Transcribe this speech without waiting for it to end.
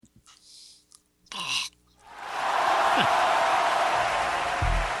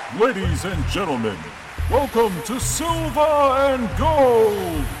ladies and gentlemen, welcome to Silver and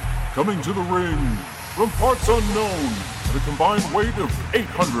Gold! Coming to the ring from parts unknown at a combined weight of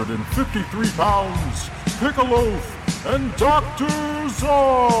 853 pounds, Piccoloaf and Dr.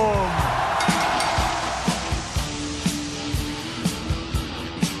 Zom!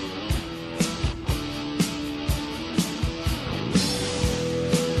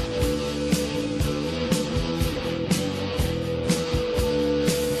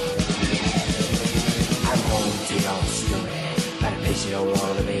 You don't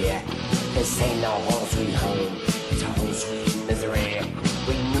wanna be at. This ain't no home sweet home, it's a home sweet misery.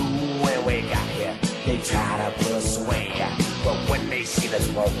 We knew when we got here, they tried to put us away. But when they see us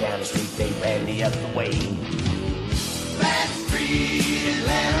walk down the street, they ran the other way. That's free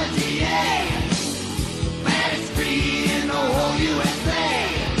Atlanta, GA. That's free in the whole USA.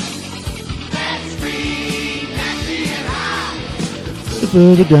 That's free, nasty and high. The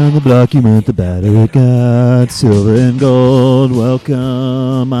further down the block you went, the better it got. Silver and gold,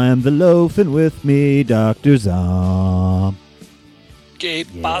 welcome. I am the loaf, and with me, Dr. Zom. Que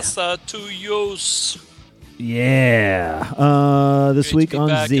pasa tuyos? Yeah. This week on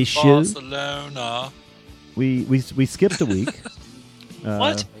the show, Barcelona. we skipped a week.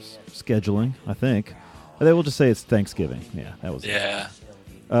 What? Scheduling, I think. They will just say it's Thanksgiving. Yeah, that was Yeah.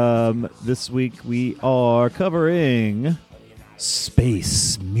 it. This week we are covering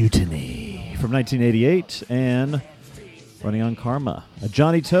Space Mutiny from 1988 and Running on Karma, a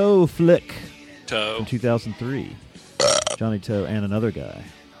Johnny Toe flick from 2003. Johnny Toe and another guy.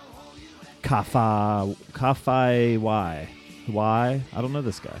 Kafai Y. Why? I don't know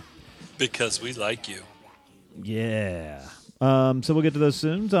this guy. Because we like you. Yeah. So we'll get to those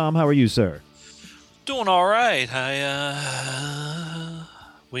soon. Tom, how are you, sir? Doing all right.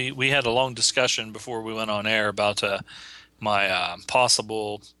 We had a long discussion before we went on air about my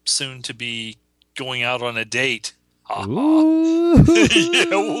possible soon-to-be going out on a date. Ooh. Yeah,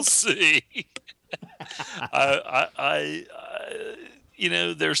 we'll see.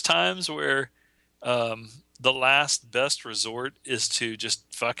 There's times where the last best resort is to just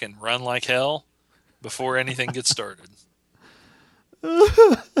fucking run like hell before anything gets started.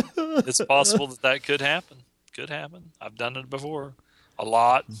 It's possible that could happen. Could happen. I've done it before. A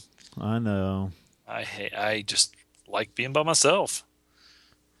lot. I know. I just like being by myself.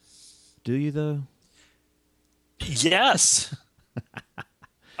 Do you, though? Yes.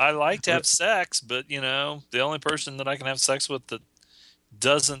 I like to have sex, but, the only person that I can have sex with that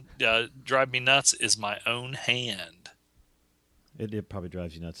doesn't drive me nuts is my own hand. It probably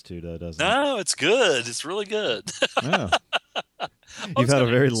drives you nuts, too, though, doesn't it? No, it's good. It's really good. Yeah. You've had a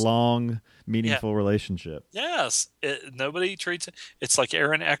very long, meaningful relationship. Yes. Nobody treats it. It's like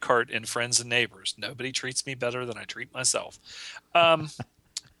Aaron Eckhart in Friends and Neighbors. Nobody treats me better than I treat myself.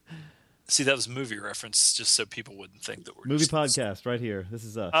 See, that was a movie reference, just so people wouldn't think that we're movie podcast right here. This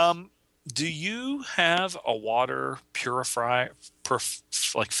is us. Do you have a water purifier,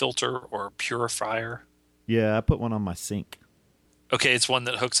 filter or purifier? Yeah, I put one on my sink. Okay, it's one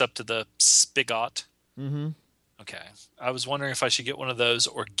that hooks up to the spigot. Mm-hmm. Okay, I was wondering if I should get one of those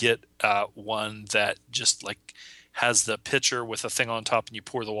or get one that just has the pitcher with a thing on top, and you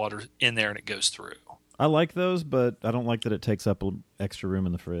pour the water in there and it goes through. I like those, but I don't like that it takes up extra room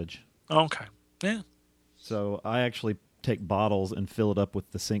in the fridge. Okay, yeah. So I actually take bottles and fill it up with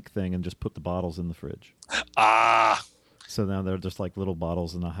the sink thing and just put the bottles in the fridge. Ah. So now they're just like little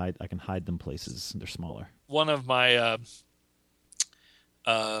bottles, and I can hide them places. They're smaller. One of my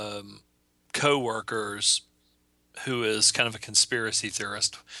co-workers, who is kind of a conspiracy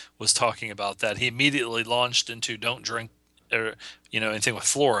theorist, was talking about that. He immediately launched into don't drink anything with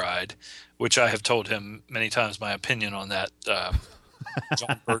fluoride, which I have told him many times my opinion on that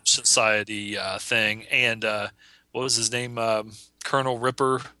John Birch Society thing. And what was his name? Colonel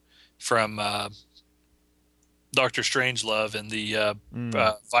Ripper from Dr. Strangelove and the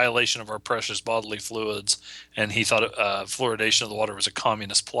violation of our precious bodily fluids. And he thought fluoridation of the water was a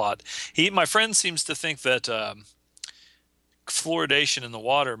communist plot. My friend seems to think that fluoridation in the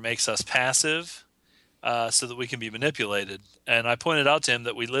water makes us passive so that we can be manipulated. And I pointed out to him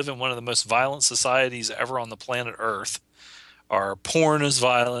that we live in one of the most violent societies ever on the planet Earth. Our porn is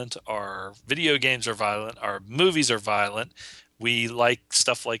violent. Our video games are violent. Our movies are violent. We like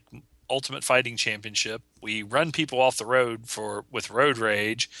stuff like Ultimate Fighting Championship. We run people off the road with road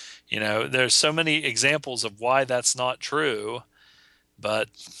rage. There's so many examples of why that's not true. But,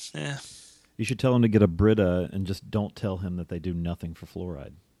 You should tell him to get a Brita and just don't tell him that they do nothing for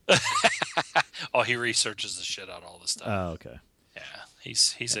fluoride. Oh, he researches the shit out of all this stuff. Oh, okay. Yeah,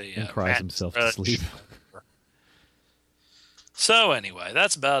 he's a and cries himself to sleep. So anyway,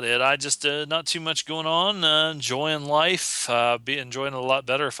 that's about it. I just not too much going on. Enjoying life. Be enjoying it a lot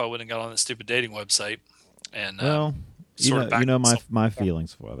better if I wouldn't have got on that stupid dating website. And Well, sort of back you know myself. my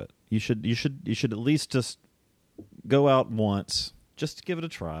feelings for it. You should at least just go out once, just to give it a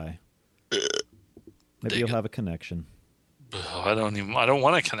try. Maybe Dig you'll it. have a connection. I don't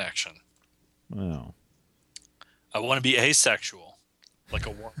want a connection. Well, I want to be asexual, like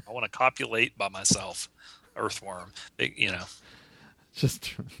a worm. I want to copulate by myself, earthworm.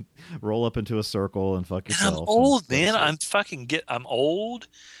 just roll up into a circle and fuck And yourself. I'm old, and man. I'm old.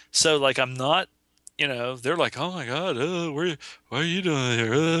 So like I'm not, they're like, "Oh my God, what are you doing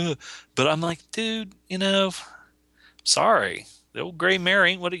here?" But I'm like, dude, sorry. The old gray mare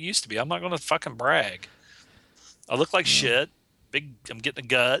ain't what it used to be. I'm not going to fucking brag. I look like shit. I'm getting a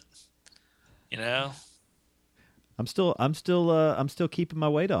gut, I'm still keeping my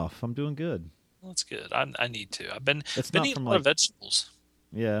weight off. I'm doing good. Well, that's good. I need to. I've been It's been not eating from a lot of like vegetables.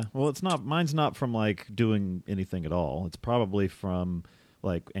 yeah. Well, it's not. Mine's not from like doing anything at all. It's probably from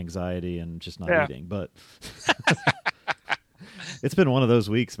like anxiety and just not Yeah. eating. But it's been one of those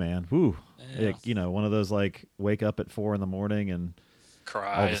weeks, man. Whew. Yeah. Like, one of those like wake up at 4 a.m. and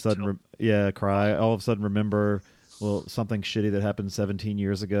Cry. all of a sudden, cry. All of a sudden, remember something shitty that happened 17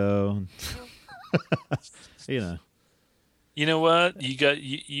 years ago. You know what?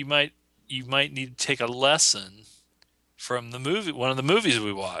 You might need to take a lesson from one of the movies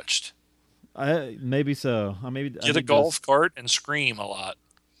we watched. Maybe so. Get a golf cart and scream a lot.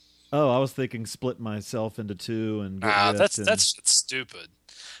 Oh, I was thinking split myself into two and get That's ripped that's stupid.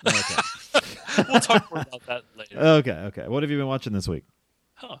 okay. We'll talk more about that later. Okay. What have you been watching this week?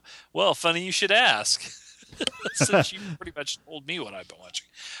 Huh. Well, funny you should ask. Since you pretty much told me what I've been watching.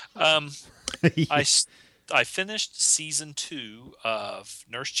 I finished season 2 of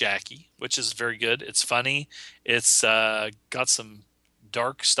Nurse Jackie, which is very good. It's funny. It's got some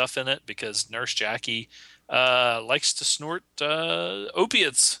dark stuff in it because Nurse Jackie likes to snort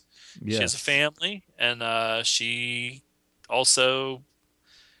opiates. Yes. She has a family, and she has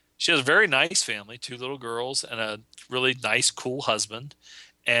a very nice family, 2 little girls and a really nice, cool husband.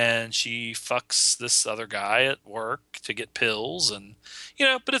 And she fucks this other guy at work to get pills, and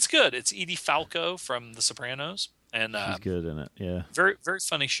but it's good. It's Edie Falco from The Sopranos, and She's good in it. Yeah. very, very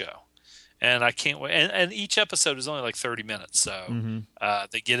funny show. And I can't wait. And each episode is only like 30 minutes, so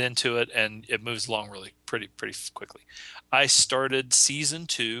they get into it, and it moves along really pretty quickly. I started season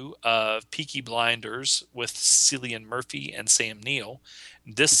 2 of Peaky Blinders with Cillian Murphy and Sam Neill.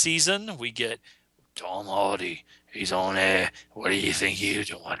 This season we get Tom Hardy. He's on there. What do you think you're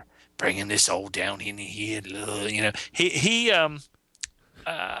doing? Bringing this old down in here,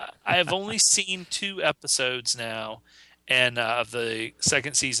 I have only seen 2 episodes now, and of the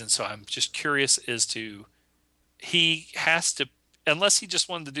second season, so I'm just curious as to he has to, unless he just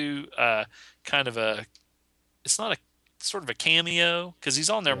wanted to do kind of it's not a sort of a cameo because he's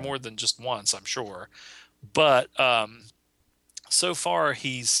on there more than just once, I'm sure, but so far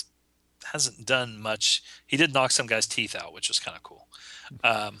hasn't done much. He did knock some guy's teeth out, which was kind of cool.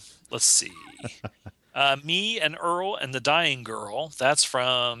 Let's see. Me and Earl and the Dying Girl. That's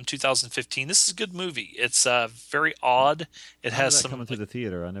from 2015. This is a good movie. It's very odd. It has some coming to the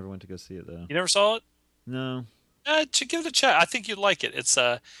theater. I never went to go see it though. You never saw it? No. Give it a check. I think you'd like it. It's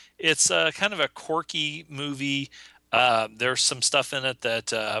kind of a quirky movie. There's some stuff in it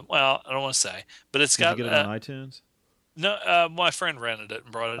that I don't want to say, but it's Did got you get it on iTunes? No, my friend rented it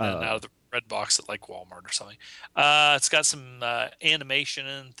and brought it in out of the red box at like Walmart or something. It's got some animation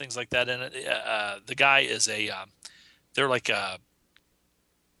and things like that in it. The guy is they're like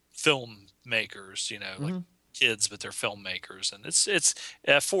filmmakers, like kids, but they're filmmakers, and it's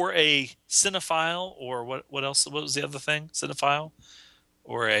for a cinephile or what else? What was the other thing? Cinephile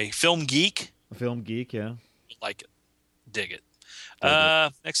or a film geek? A film geek, yeah. Like it, dig it.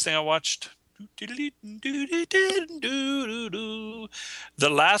 Next thing I watched. The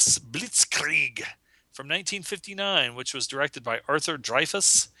Last Blitzkrieg from 1959, which was directed by Arthur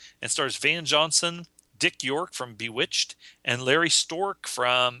Dreyfuss and stars Van Johnson, Dick York from Bewitched, and Larry Stork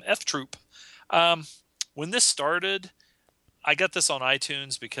from F Troop. When this started, I got this on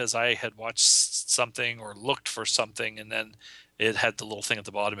iTunes because I had watched something or looked for something, and then it had the little thing at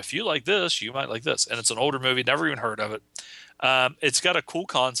the bottom. If you like this, you might like this. And it's an older movie, never even heard of it. It's got a cool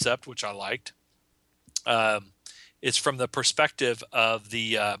concept, which I liked. It's from the perspective of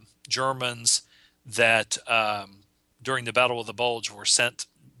the Germans that during the Battle of the Bulge were sent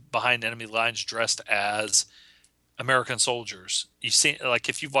behind enemy lines dressed as American soldiers. You've seen, like,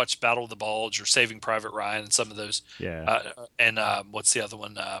 if you've watched Battle of the Bulge or Saving Private Ryan and some of those, Yeah. and what's the other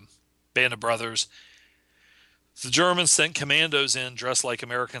one? Band of Brothers. The Germans sent commandos in dressed like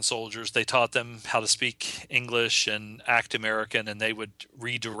American soldiers. They taught them how to speak English and act American, and they would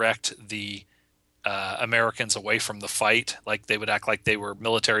redirect the Americans away from the fight. Like they would act like they were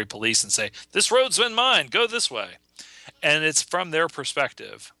military police and say, "This road's been mine. Go this way." And it's from their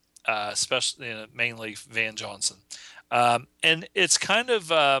perspective, especially mainly Van Johnson. And it's kind of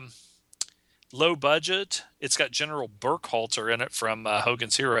low budget. It's got General Burkhalter in it from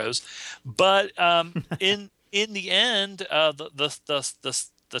Hogan's Heroes, but in the end,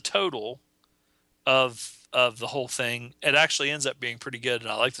 the total of the whole thing, it actually ends up being pretty good, and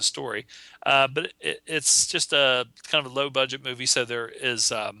I like the story. But it's just a kind of a low budget movie, so there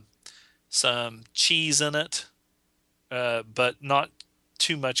is some cheese in it, but not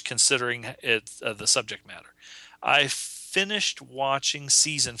too much considering the subject matter. I finished watching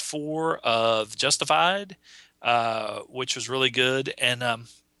season 4 of Justified, which was really good, and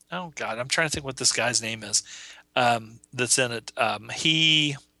oh God, I'm trying to think what this guy's name is that's in it.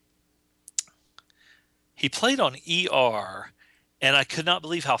 He played on ER, and I could not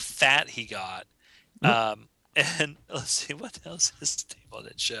believe how fat he got. And let's see, what else is his name on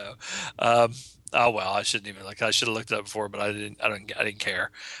that show? Oh well, I shouldn't even I should have looked it up before, but I didn't care.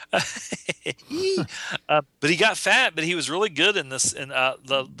 But he got fat, but he was really good in this. In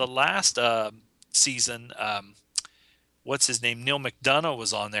the last season, what's his name? Neil McDonough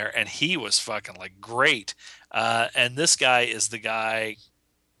was on there, and he was fucking great. And this guy is the guy.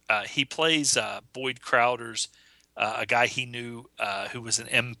 He plays Boyd Crowder's a guy he knew who was an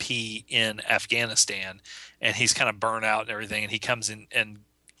MP in Afghanistan, and he's kind of burnt out and everything. And he comes in and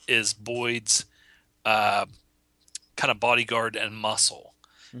is Boyd's kind of bodyguard and muscle.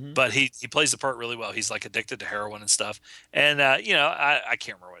 Mm-hmm. But he plays the part really well. He's addicted to heroin and stuff. And I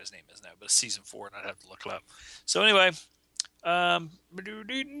can't remember what his name is now, but it's season 4, and I'd have to look it up. So anyway,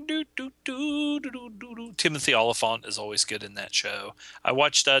 Timothy Oliphant is always good in that show. I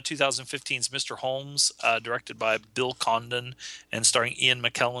watched 2015's Mr. Holmes, directed by Bill Condon and starring Ian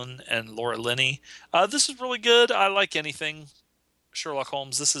McKellen and Laura Linney. This is really good. I like anything Sherlock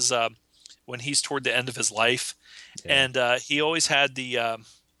Holmes. This is when he's toward the end of his life, and he always had the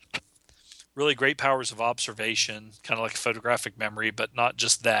really great powers of observation, kind of like photographic memory, but not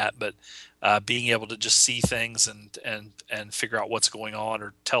just that, but being able to just see things and figure out what's going on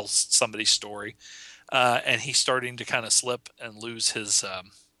or tell somebody's story. And he's starting to kind of slip and lose his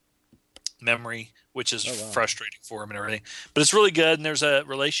memory, which is frustrating for him and everything. But it's really good, and there's a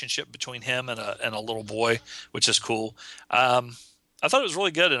relationship between him and a little boy, which is cool. I thought it was really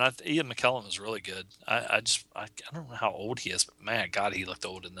good, and Ian McKellen was really good. I don't know how old he is, but man, God, he looked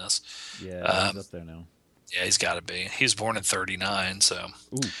old in this. Yeah, he's up there now. Yeah, he's got to be. He was born in 1939, so.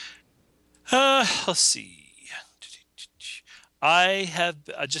 Ooh. Let's see. I have,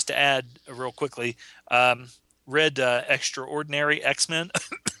 just to add real quickly, read Extraordinary X-Men.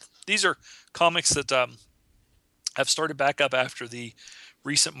 These are comics that have started back up after the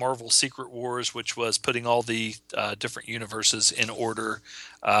recent Marvel Secret Wars, which was putting all the different universes in order,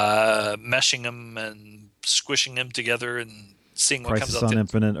 meshing them and squishing them together and seeing what Crisis comes out. on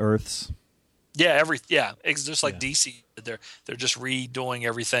Infinite Earths. Yeah, it's just like DC. They're just redoing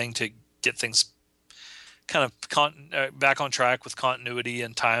everything to get things kind of back on track with continuity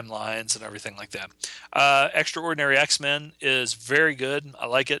and timelines and everything like that. Extraordinary X-Men is very good. I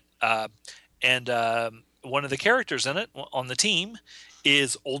like it. And one of the characters in it on the team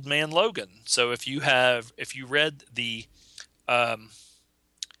is Old Man Logan. So if you read the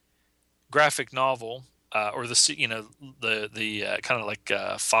graphic novel or the kind of like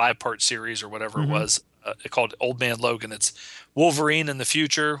 5-part series or whatever it was, called Old Man Logan. It's Wolverine in the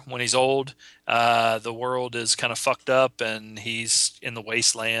future when he's old. The world is kind of fucked up and he's in the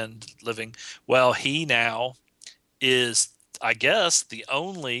wasteland living. Well, he now is, I guess, the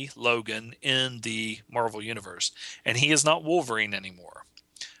only Logan in the Marvel Universe. And he is not Wolverine anymore.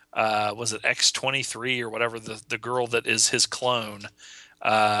 Was it X-23 or whatever? The girl that is his clone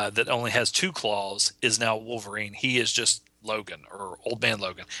that only has 2 claws is now Wolverine. He is just Logan, or Old Man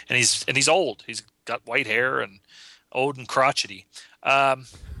Logan. And he's old. He's got white hair and old and crotchety. Let's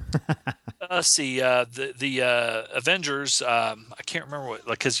see. The Avengers. I can't remember what,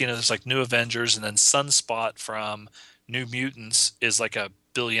 because there's like New Avengers, and then Sunspot from New Mutants is like a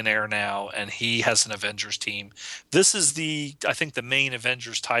billionaire now, and he has an Avengers team. This is I think the main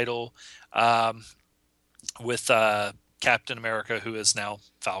Avengers title, with Captain America, who is now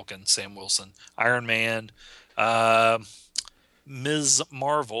Falcon, Sam Wilson, Iron Man, Ms.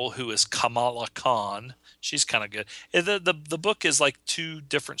 Marvel, who is Kamala Khan. She's kind of good. The book is like 2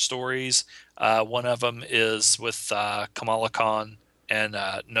 different stories. One of them is with Kamala Khan and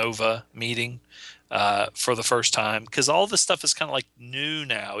Nova meeting for the first time, because all this stuff is kind of like new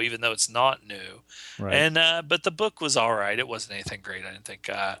now, even though it's not new. Right. And but the book was all right. It wasn't anything great, I didn't think.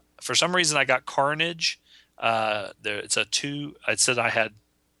 For some reason, I got Carnage. It's a two. I said I had.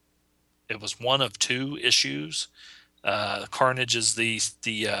 It was one of 2 issues. Carnage is the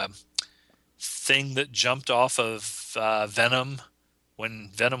thing that jumped off of Venom when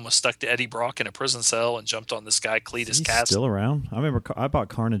Venom was stuck to Eddie Brock in a prison cell and jumped on this guy Cletus He's Cassidy. still around. I remember I bought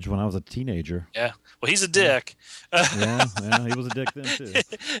Carnage when I was a teenager. Yeah, well, he's a dick. Yeah, he was a dick then too.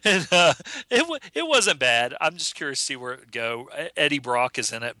 And, it wasn't bad. I'm just curious to see where it would go. Eddie Brock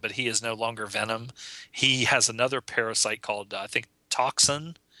is in it, but he is no longer Venom. He has another parasite called I think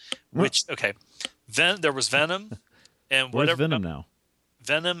Toxin, which there was Venom, and Where's whatever Venom now?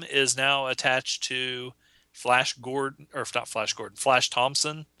 Venom is now attached to Flash Gordon, or if not Flash Gordon, Flash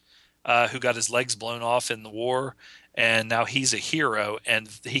Thompson, who got his legs blown off in the war, and now he's a hero and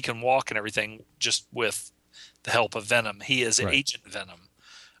he can walk and everything just with the help of Venom. He is Agent Venom,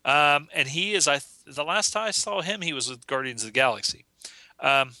 and he is. The last time I saw him, he was with Guardians of the Galaxy,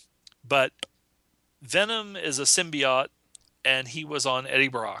 but Venom is a symbiote, and he was on Eddie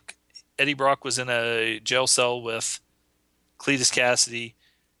Brock. Eddie Brock was in a jail cell with Cletus Cassidy.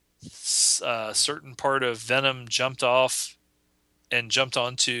 A certain part of Venom jumped off and jumped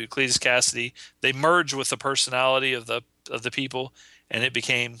onto Cletus Cassidy. They merged with the personality of the people, and it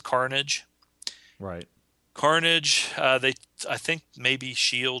became Carnage. Right. Carnage. I think maybe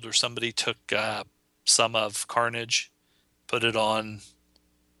Shield or somebody took some of Carnage, put it on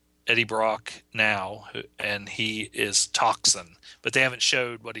Eddie Brock now, and he is Toxin. But they haven't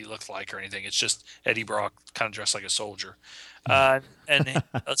showed what he looked like or anything. It's just Eddie Brock kind of dressed like a soldier. And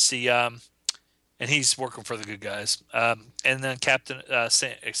let's see, and he's working for the good guys. And then Captain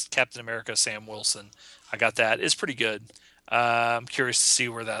America, Sam Wilson, I got that. It's pretty good. I'm curious to see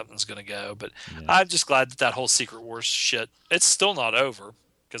where that one's going to go, but I'm just glad that whole Secret Wars shit, it's still not over,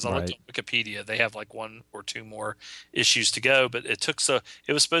 because I looked on Wikipedia. They have like 1 or 2 more issues to go, but it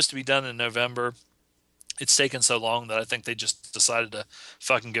was supposed to be done in November. It's taken so long that I think they just decided to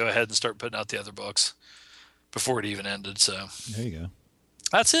fucking go ahead and start putting out the other books before it even ended. So there you go.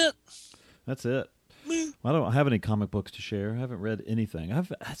 That's it. Well, I don't have any comic books to share. I haven't read anything. I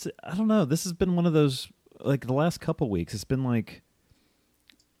don't know. This has been one of those, like the last couple weeks. It's been like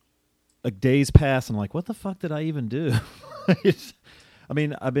days pass. And I'm like, what the fuck did I even do? I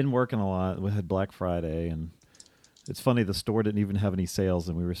mean, I've been working a lot. We had Black Friday, and it's funny, the store didn't even have any sales,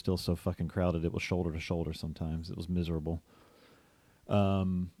 and we were still so fucking crowded. It was shoulder to shoulder sometimes. It was miserable.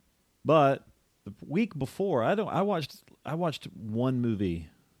 But the week before, I watched one movie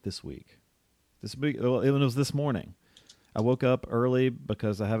this week. It was this morning. I woke up early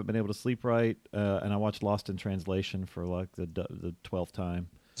because I haven't been able to sleep right, and I watched Lost in Translation for like the 12th time.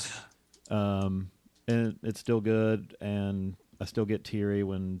 And it's still good, and I still get teary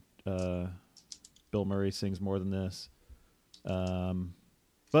when Bill Murray sings More Than This.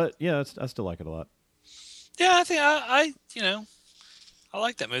 But yeah, I still like it a lot. Yeah, I think I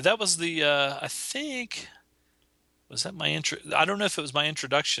like that movie. That was the I think, was that my intro? I don't know if it was my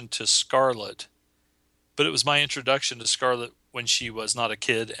introduction to Scarlet, but it was my introduction to Scarlet when she was not a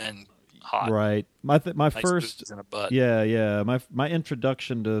kid and hot. Right. My Nice first boobs and a butt. Yeah. My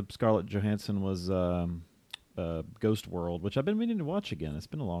introduction to Scarlett Johansson was Ghost World, which I've been meaning to watch again. It's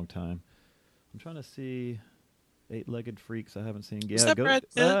been a long time. I'm trying to see Eight-Legged Freaks. I haven't seen. Is that Brad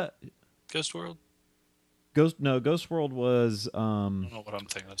Pitt? Ghost World? Ghost World was I don't know what I'm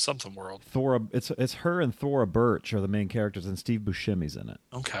thinking of. Something World. Thora. It's her and Thora Birch are the main characters, and Steve Buscemi's in it.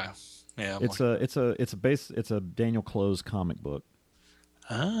 Okay. Yeah. It's a Daniel Close comic book.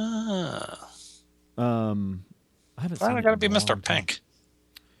 Ah. I haven't seen I it gotta in be a long Mr. time. Pink.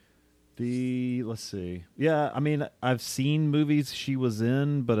 Let's see. Yeah, I mean, I've seen movies she was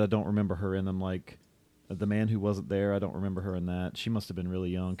in, but I don't remember her in them. Like The Man Who Wasn't There, I don't remember her in that. She must have been really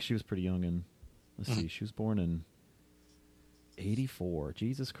young. She was pretty young in. Let's see. She was born in 1984.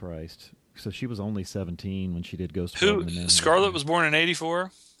 Jesus Christ. So she was only 17 when she did Ghost World. Who? Scarlett was born in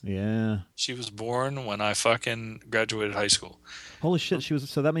 1984? Yeah. She was born when I fucking graduated high school. Holy shit,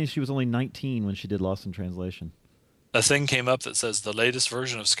 so that means she was only 19 when she did Lost in Translation. A thing came up that says the latest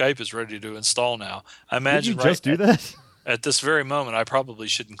version of Skype is ready to install now. I imagine Did you just do that? At this very moment, I probably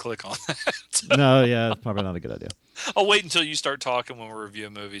shouldn't click on that. No, yeah, it's probably not a good idea. I'll wait until you start talking when we're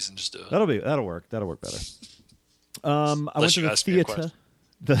reviewing movies and just do it. That'll work. That'll work better. I went to the ask me a theater, question.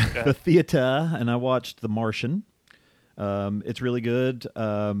 the theater, and I watched The Martian. It's really good.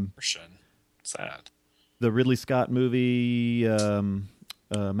 Martian. Sad. The Ridley Scott movie,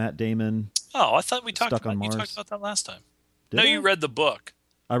 Matt Damon. Oh, I thought we talked Stuck on about you Mars. talked about that last time. No, you read the book.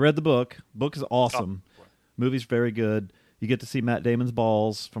 I read the book. Book is awesome. Oh. Movie's very good. You get to see Matt Damon's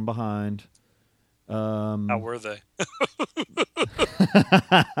balls from behind. How were they?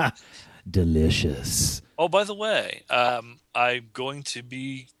 Delicious. Oh, by the way, I'm going to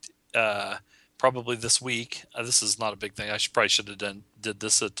be probably this week. This is not a big thing. I probably should have did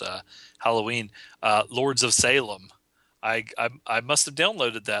this at Halloween. Lords of Salem. I must have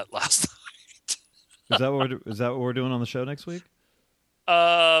downloaded that last night. Is that what we're doing on the show next week?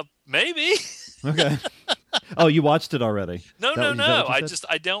 Maybe. Okay. Oh, you watched it already? No. I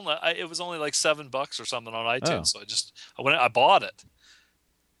download. It was only like $7 or something on iTunes, so I bought it.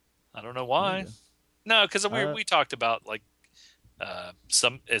 I don't know why. No, because we talked about like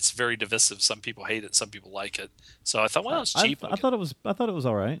it's very divisive. Some people hate it, some people like it. So I thought, well, it's cheap. I thought it was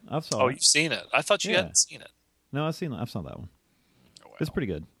all right. I saw. Oh, it. You've seen it? I thought you hadn't seen it. No, I saw that one. Oh, well. It's pretty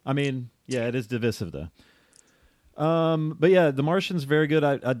good. I mean, yeah, it is divisive though. But yeah, The Martian's very good.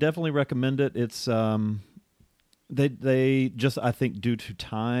 I definitely recommend it. It's they just, I think, due to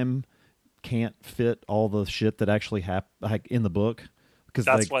time, can't fit all the shit that actually happened like in the book, because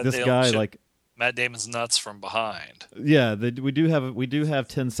like this guy like Matt Damon's nuts from behind. Yeah, we do have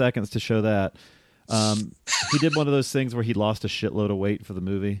 10 seconds to show that. He did one of those things where he lost a shitload of weight for the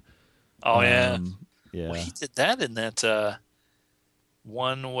movie. Oh yeah. Well, he did that in that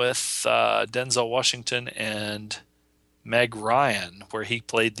one with Denzel Washington and Meg Ryan, where he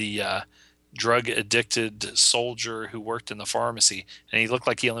played the drug-addicted soldier who worked in the pharmacy, and he looked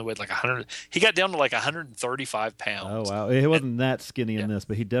like he only weighed like 100. He got down to like 135 pounds. Oh wow, he wasn't that skinny in this,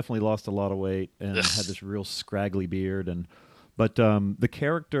 but he definitely lost a lot of weight and had this real scraggly beard. But the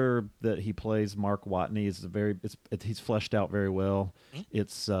character that he plays, Mark Watney, is he's fleshed out very well. Mm-hmm.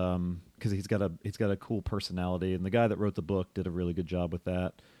 It's because he's got a cool personality, and the guy that wrote the book did a really good job with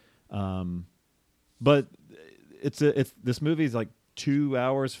that. But this movie is like 2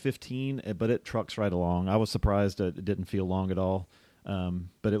 hours 15, but it trucks right along. I was surprised that it didn't feel long at all.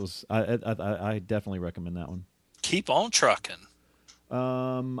 But it was. I definitely recommend that one. Keep on trucking.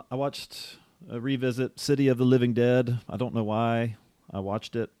 I watched a revisit City of the Living Dead. I don't know why I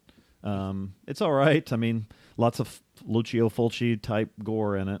watched it. It's all right. I mean, lots of Lucio Fulci type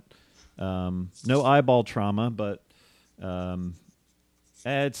gore in it. No eyeball trauma, but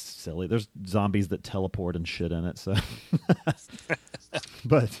it's silly. There's zombies that teleport and shit in it. So,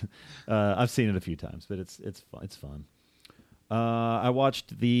 but I've seen it a few times. But it's fun. I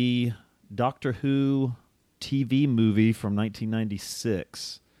watched the Doctor Who TV movie from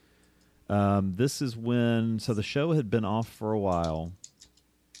 1996. This is when the show had been off for a while,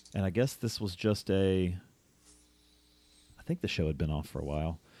 and I guess this was just I think the show had been off for a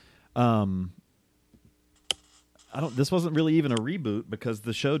while. This wasn't really even a reboot because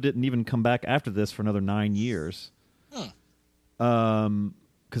the show didn't even come back after this for another 9 years.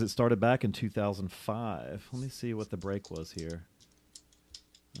 Because it started back in 2005. Let me see what the break was here.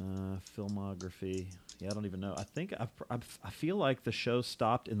 Filmography. Yeah, I don't even know. I think I feel like the show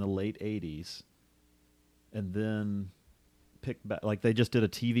stopped in the late 80s and then picked back. Like they just did a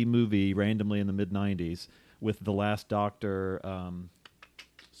TV movie randomly in the mid 90s with the Last Doctor,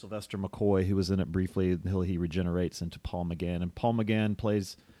 Sylvester McCoy, who was in it briefly until he regenerates into Paul McGann. And Paul McGann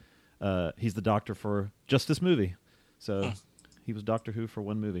plays, he's the Doctor for just this movie. So he was Doctor Who for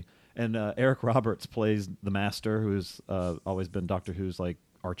one movie. And Eric Roberts plays the Master, who's always been Doctor Who's like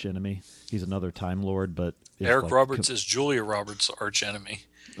arch enemy. He's another Time Lord, but Eric Roberts is Julia Roberts' arch enemy.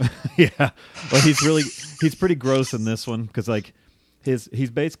 Yeah, well, he's pretty gross in this one because like he's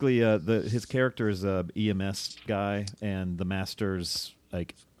basically his character is a EMS guy, and the Master's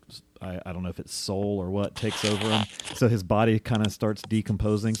like I don't know if it's soul or what takes over him, so his body kind of starts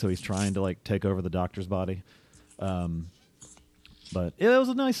decomposing. So he's trying to like take over the Doctor's body. But it was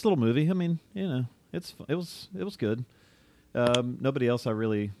a nice little movie. I mean, you know, it was good. Nobody else I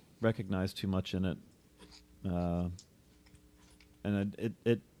really recognized too much in it, and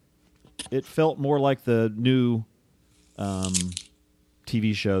it felt more like the new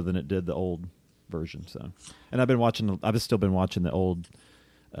TV show than it did the old version. So, and I've still been watching the old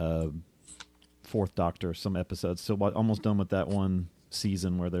Fourth Doctor, some episodes. So almost done with that one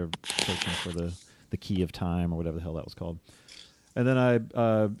season where they're searching for the key of time or whatever the hell that was called. And then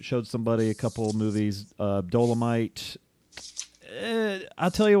I showed somebody a couple movies. Dolomite.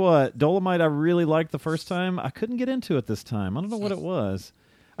 I'll tell you what, Dolomite I really liked the first time. I couldn't get into it this time. I don't know what it was.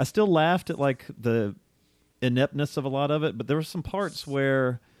 I still laughed at like the ineptness of a lot of it, but there were some parts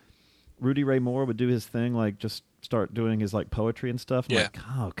where Rudy Ray Moore would do his thing, like just start doing his like poetry and stuff. I'm like,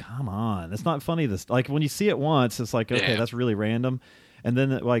 oh, come on. It's not funny. This like when you see it once, it's like, okay, that's really random. And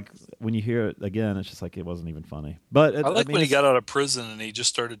then, like, when you hear it again, it's just like it wasn't even funny. But I like mean, when he got out of prison and he just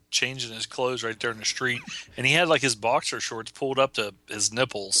started changing his clothes right there in the street, and he had like his boxer shorts pulled up to his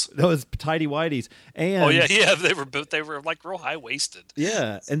nipples. those tidy whities. And Oh yeah, they were like real high waisted.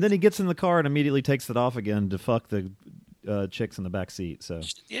 yeah, and then he gets in the car and immediately takes it off again to fuck the chicks in the back seat. So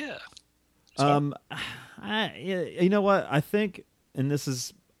Yeah. you know what? I think, and this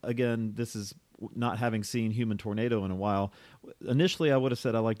is not having seen Human Tornado in a while. Initially, I would have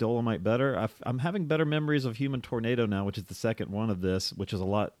said I liked Dolomite better. I'm having better memories of Human Tornado now, which is the second one of this, which is a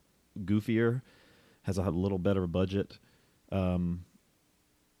lot goofier, has a little better budget. But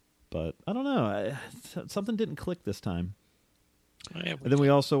I don't know. Something didn't click this time. Yeah, And then we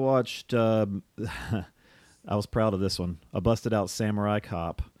also watched, I was proud of this one, A Busted Out Samurai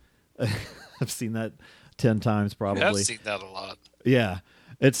Cop. I've seen that 10 times probably. I've seen that a lot. Yeah,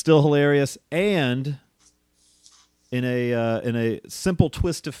 it's still hilarious. And in a simple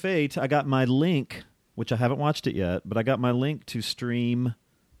twist of fate, I got my link, which I haven't watched it yet, but I got my link to stream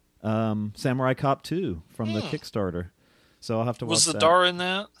Samurai Cop 2 from the Kickstarter. So I'll have to watch that. Was Zadar in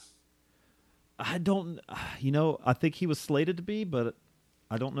that? I don't, I think he was slated to be, but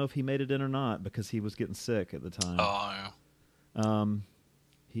I don't know if he made it in or not because he was getting sick at the time. Oh, yeah.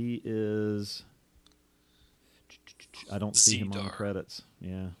 He is. I don't see him on the Zadar. credits. Yeah.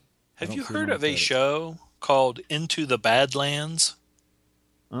 I Have don't you see him heard on the of a credits. show called Into the Badlands?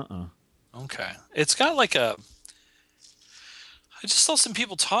 Okay. It's got like I just saw some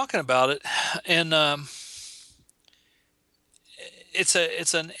people talking about it, and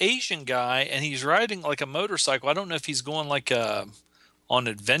it's an Asian guy, and he's riding like a motorcycle. I don't know if he's going like on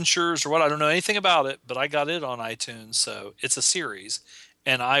adventures or what. I don't know anything about it, but I got it on iTunes, so it's a series,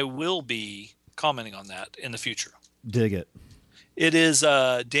 and I will be commenting on that in the future. Dig it. It is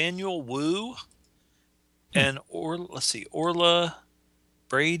Daniel Wu and Orla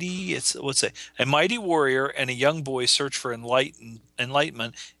Brady. A mighty warrior and a young boy search for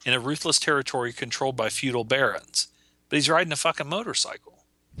enlightenment in a ruthless territory controlled by feudal barons. But he's riding a fucking motorcycle.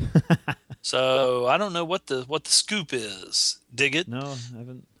 So I don't know what the scoop is. Dig it? No, I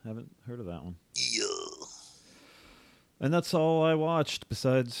haven't heard of that one. Yeah. And that's all I watched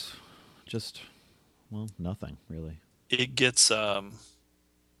besides just, nothing really. It gets how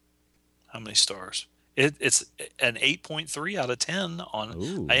many stars? It's an 8.3 out of 10 on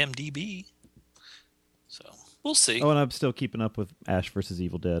Ooh. IMDb. So we'll see. Oh, and I'm still keeping up with Ash vs.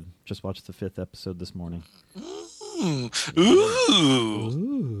 Evil Dead. Just watched the 5th episode this morning.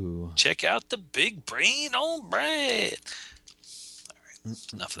 Ooh. Check out the big brain on Brad. All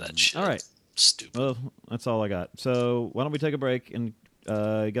right. Enough of that shit. All right. Stupid. Well, that's all I got. So why don't we take a break and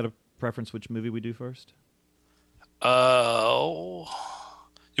you got a preference which movie we do first? You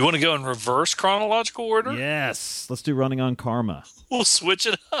want to go in reverse chronological order? Yes. Let's do Running on Karma. We'll switch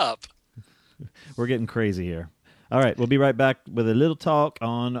it up. We're getting crazy here. All right. We'll be right back with a little talk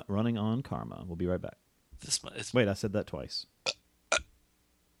on Running on Karma. We'll be right back. Wait, I said that twice.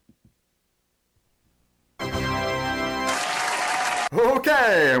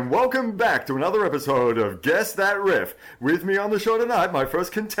 Okay, and welcome back to another episode of Guess That Riff. With me on the show tonight, my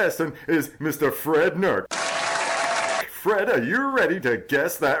first contestant is Mr. Fred Nurk. Fred, are you ready to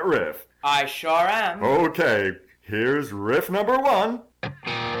guess that riff? I sure am. Okay, here's riff number 1.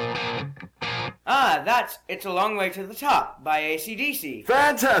 That's It's a Long Way to the Top by AC/DC.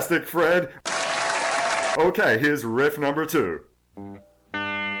 Fantastic, Fred. Okay, here's riff number 2.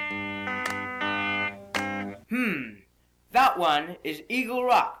 That one is Eagle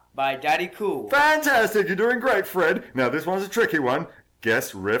Rock by Daddy Cool. Fantastic, you're doing great, Fred. Now this one's a tricky one.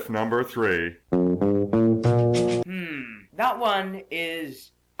 Guess riff number 3. That one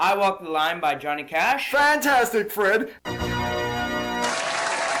is I Walk the Line by Johnny Cash. Fantastic, Fred.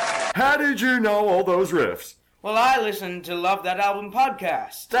 How did you know all those riffs? Well, I listened to Love That Album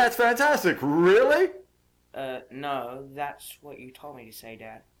podcast. That's fantastic. Really? No, that's what you told me to say,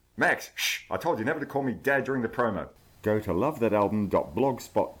 Dad. Max, shh, I told you never to call me Dad during the promo. Go to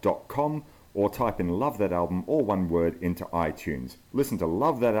lovethatalbum.blogspot.com or type in Love That Album, all one word, into iTunes. Listen to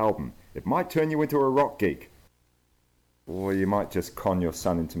Love That Album. It might turn you into a rock geek. Or you might just con your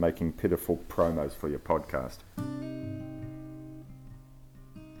son into making pitiful promos for your podcast.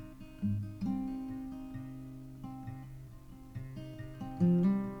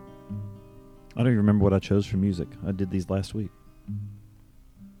 I don't even remember what I chose for music. I did these last week.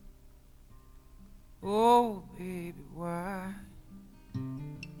 Oh, baby, why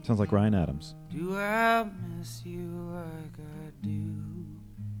Sounds like Ryan Adams. do I miss you like I do?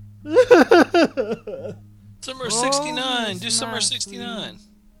 Summer 69. Do Summer 69.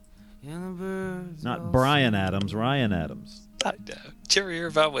 And the birds Not all Brian sing. Adams, Ryan Adams. I know. Did you ever hear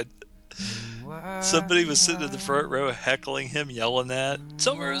about when somebody was sitting in the front row heckling him, yelling at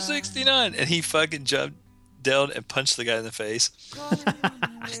Summer of '69, and he fucking jumped down and punched the guy in the face?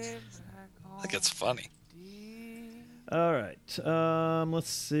 I think it's funny. All right. Let's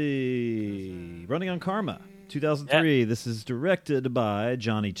see. Running on Karma, 2003. Yeah. This is directed by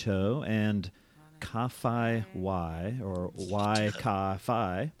Johnny To and Ka-Fi Y, or Y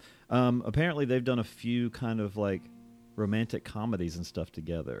Ka-Fi. Apparently, they've done a few kind of like romantic comedies and stuff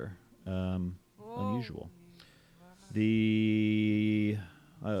together. Unusual. The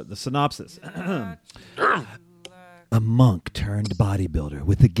synopsis. A monk turned bodybuilder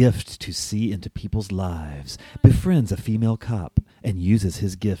with a gift to see into people's lives befriends a female cop and uses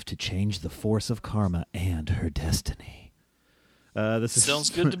his gift to change the force of karma and her destiny. This Sounds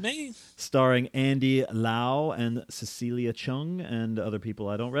good to me. Starring Andy Lau and Cecilia Chung and other people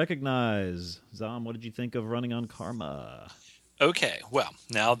I don't recognize. Zom, what did you think of Running on Karma? Okay, well,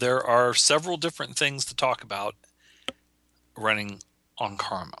 now there are several different things to talk about Running on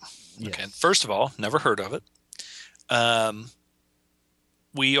Karma. Okay, Yes. first of all, never heard of it. I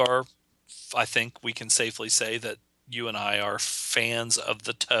think we can safely say that you and I are fans of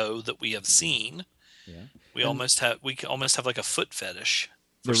the toe that we have seen. Yeah. We almost have like a foot fetish.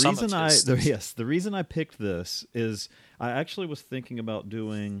 For The some reason of his. the reason I picked this is I actually was thinking about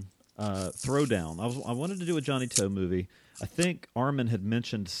doing Throwdown. I wanted to do a Johnny To movie. I think Armin had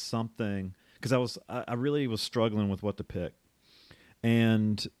mentioned something because I really was struggling with what to pick,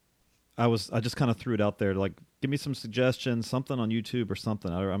 and I just kind of threw it out there to like give me some suggestions, something on YouTube or something.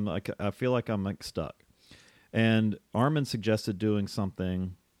 I feel like I'm like stuck, and Armin suggested doing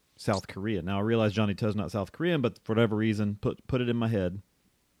something South Korean. Now I realize Johnny To's not South Korean, but for whatever reason, put it in my head.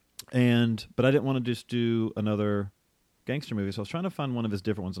 But I didn't want to just do another gangster movie, so I was trying to find one of his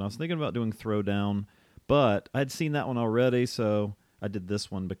different ones, and I was thinking about doing Throwdown, but I'd seen that one already, so I did this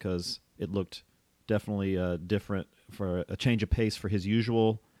one because it looked definitely different, for a change of pace for his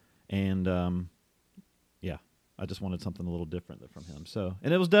usual, and yeah, I just wanted something a little different from him. So,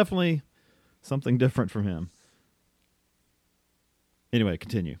 and it was definitely something different from him. Anyway,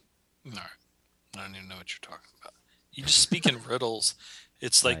 continue. All right. I don't even know what you're talking about. You just speak in riddles.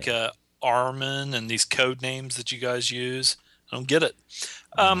 It's like Armin and these code names that you guys use. I don't get it.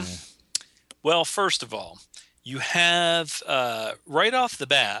 Well, first of all, you have right off the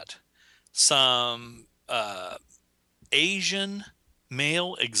bat some Asian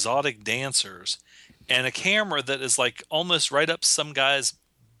male exotic dancers and a camera that is like almost right up some guy's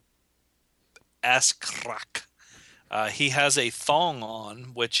ass crack. He has a thong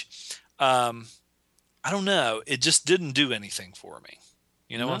on, which I don't know. It just didn't do anything for me.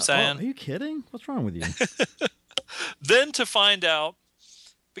 You know what I'm saying? Are you kidding? What's wrong with you? Then to find out,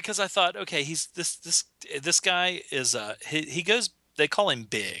 because I thought, okay, he's this guy is he goes. They call him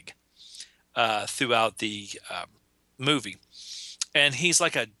Big throughout the movie, and he's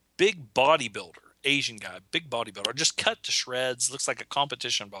like a big bodybuilder, Asian guy, big bodybuilder, just cut to shreds. Looks like a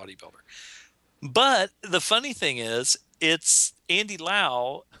competition bodybuilder. But the funny thing is, it's Andy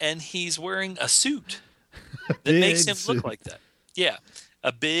Lau, and he's wearing a suit that makes him look like that. Yeah,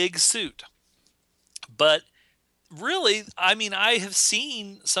 a big suit. But really, I mean, I have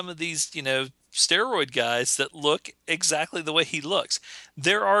seen some of these, steroid guys that look exactly the way he looks.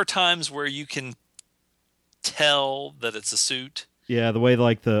 There are times where you can tell that it's a suit. Yeah, the way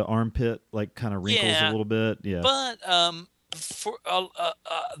like the armpit like kind of wrinkles a little bit. Yeah, but for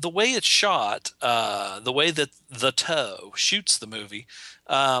the way it's shot, the way that the toe shoots the movie,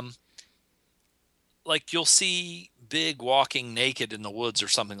 like you'll see Big walking naked in the woods or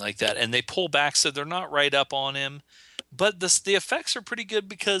something like that, and they pull back so they're not right up on him. But the effects are pretty good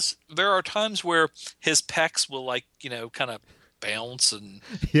because there are times where his pecs will kind of bounce and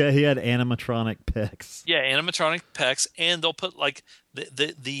yeah, he had animatronic pecs. Yeah, animatronic pecs, and they'll put like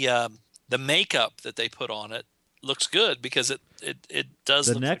the makeup that they put on it looks good because it does.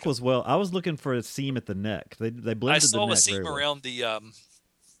 The look neck like was well. I was looking for a seam at the neck. They blended the neck. I saw a seam very well.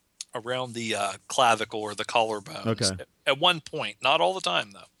 around the clavicle or the collarbones. Okay. At one point, not all the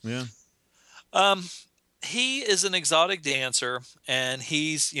time though. Yeah. He is an exotic dancer, and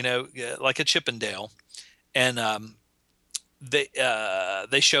he's like a Chippendale, and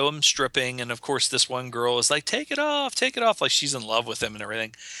they show him stripping, and of course this one girl is like, take it off, like she's in love with him and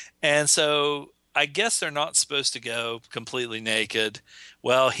everything. And so I guess they're not supposed to go completely naked.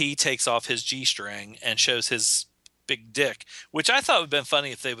 Well, he takes off his G-string and shows his big dick, which I thought would have been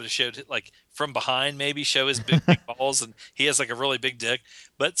funny if they would have showed it like from behind, maybe show his big balls, and he has like a really big dick.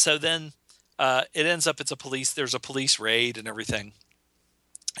 But so then it ends up there's a police raid and everything.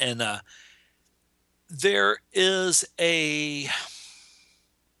 And there is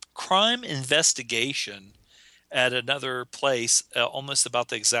crime investigation at another place almost about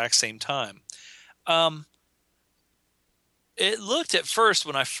the exact same time. It looked at first,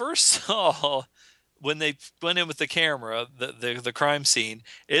 when I first saw, when they went in with the camera, the crime scene,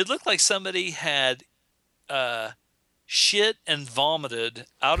 it looked like somebody had shit and vomited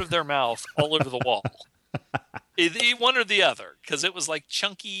out of their mouth all over the wall. One or the other, because it was like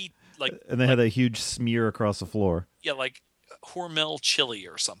chunky, like, and they had a huge smear across the floor. Yeah, like Hormel chili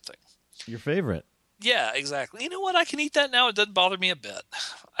or something. Your favorite. Yeah, exactly. You know what? I can eat that now. It doesn't bother me a bit.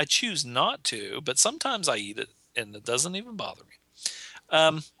 I choose not to, but sometimes I eat it, and it doesn't even bother me.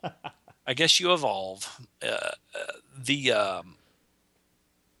 I guess you evolve. The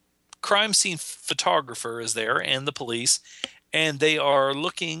crime scene photographer is there, and the police, and they are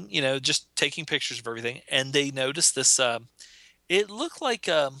looking, just taking pictures of everything, and they notice this. It looked like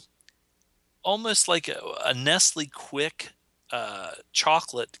almost like a Nestle Quick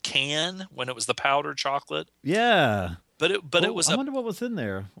chocolate can when it was the powdered chocolate. Yeah, but it was. I wonder what was in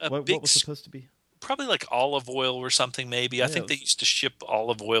there. What was supposed to be? Probably like olive oil or something. Maybe. Yeah, I think they used to ship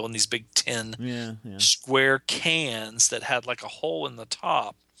olive oil in these big tin, square cans that had like a hole in the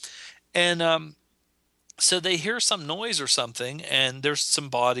top, and so they hear some noise or something, and there's some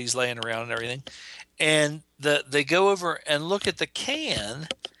bodies laying around and everything, and they go over and look at the can,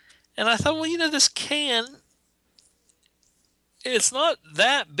 and I thought, well, this can, it's not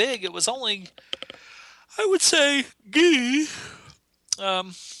that big. It was only, I would say, I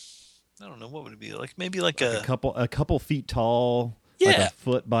don't know, what would it be like? Maybe like a couple feet tall, like a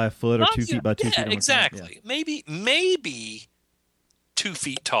foot by a foot, or 2 feet by 2 feet. Yeah, exactly. Yeah. Maybe 2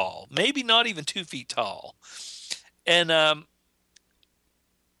 feet tall, maybe not even 2 feet tall, and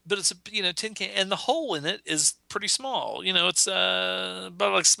but it's a tin can, and the hole in it is pretty small. It's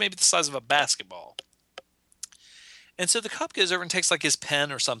about like maybe the size of a basketball. And so the cop goes over and takes like his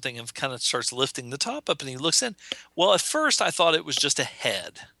pen or something and kind of starts lifting the top up, and he looks in. Well, at first I thought it was just a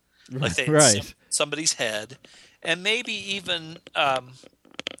head, like they had somebody's head, and maybe even like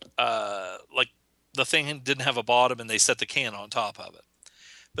the thing didn't have a bottom and they set the can on top of it.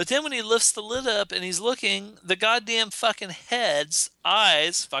 But then when he lifts the lid up and he's looking, the goddamn fucking head's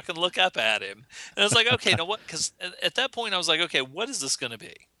eyes fucking look up at him. And I was like, okay, now what? Because at that point I was like, okay, what is this going to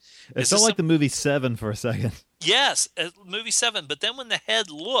be? It felt like the movie Seven for a second. Yes, movie Seven. But then when the head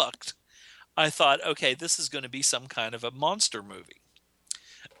looked, I thought, okay, this is going to be some kind of a monster movie.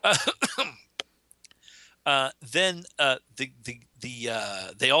 Then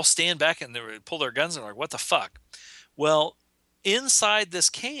they all stand back and they pull their guns and are like, what the fuck? Well, inside this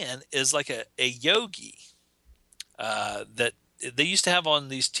can is like a yogi that they used to have on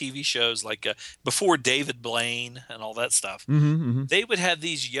these TV shows, like before David Blaine and all that stuff. They would have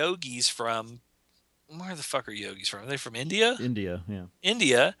these yogis from, where the fuck are yogis from? Are they from India? India, yeah.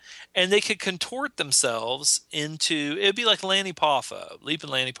 India, and they could contort themselves into, it'd be like Lanny Poffo, Leaping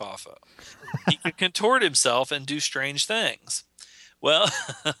Lanny Poffo. He could contort himself and do strange things. Well,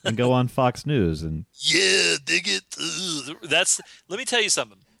 and go on Fox News and dig it. Let me tell you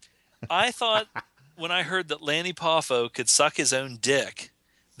something. I thought when I heard that Lanny Poffo could suck his own dick,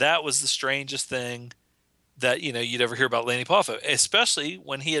 that was the strangest thing that you'd ever hear about Lanny Poffo, especially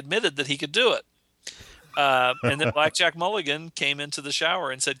when he admitted that he could do it. And then Blackjack Mulligan came into the shower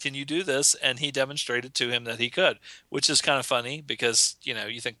and said, "Can you do this?" And he demonstrated to him that he could, which is kind of funny because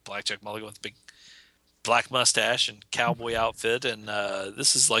you think Blackjack Mulligan with a big black mustache and cowboy outfit, and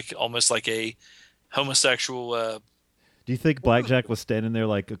this is like almost like a homosexual. Do you think Blackjack was standing there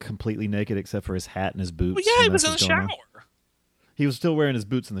like completely naked except for his hat and his boots? Well, yeah, he was in the shower. He was still wearing his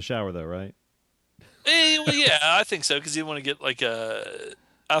boots in the shower, though, right? Well, yeah, I think so, because he didn't want to get like a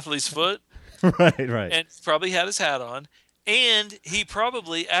athlete's foot. Right. And probably had his hat on. And he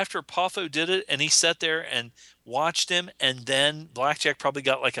probably, after Poffo did it, and he sat there and watched him, and then Blackjack probably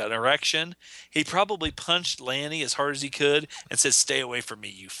got like an erection, he probably punched Lanny as hard as he could and said, "Stay away from me,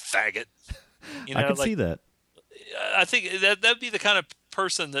 you faggot." I can see that. I think that'd be the kind of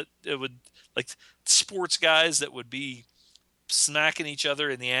person that it would, like sports guys that would be smacking each other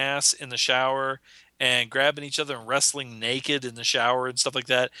in the ass in the shower and grabbing each other and wrestling naked in the shower and stuff like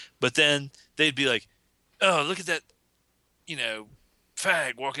that. But then they'd be like, "Oh, look at that,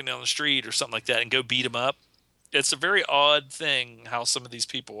 fag walking down the street," or something like that, and go beat him up. It's a very odd thing how some of these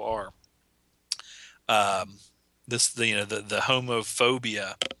people are. The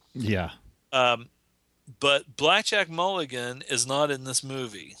homophobia. Yeah. But Blackjack Mulligan is not in this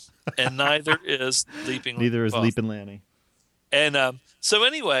movie, and neither is Leaping. Neither is Leaping Lanny. And so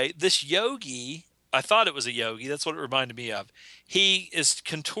anyway, this yogi, I thought it was a yogi. That's what it reminded me of. He is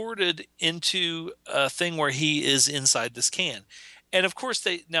contorted into a thing where he is inside this can. And of course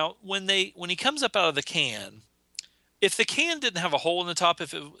when he comes up out of the can, if the can didn't have a hole in the top,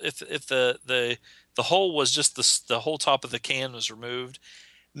 if the hole was just the whole top of the can was removed,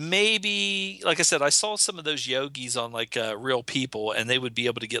 maybe, like I said, I saw some of those yogis on like Real People, and they would be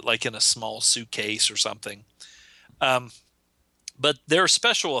able to get like in a small suitcase or something. But there are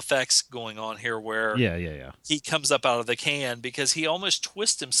special effects going on here where he comes up out of the can because he almost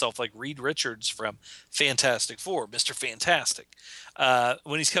twists himself like Reed Richards from Fantastic Four, Mr. Fantastic,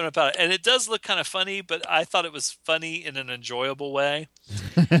 when he's coming up out. And it does look kind of funny, but I thought it was funny in an enjoyable way.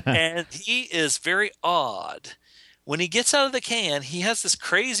 And he is very odd. When he gets out of the can, he has this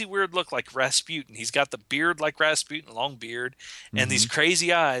crazy weird look like Rasputin. He's got the beard like Rasputin, long beard, and these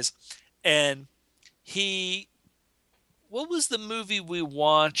crazy eyes. And what was the movie we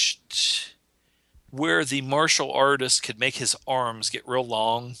watched where the martial artist could make his arms get real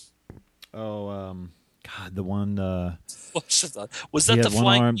long? Oh, God, the one. Was that the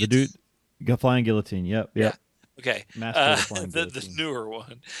flying? Arm, the dude, flying guillotine. Yep. Yeah. Okay. Master of the flying the guillotine. newer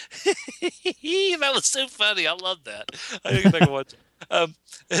one. That was so funny. I love that. I think I can watch it. And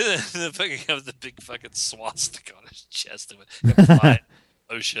then the big fucking swastika on his chest and flying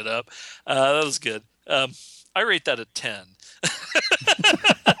shit up. That was good. I rate that a 10.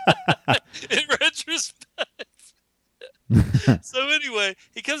 In retrospect. So anyway,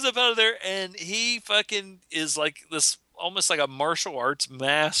 he comes up out of there and he fucking is like this, almost like a martial arts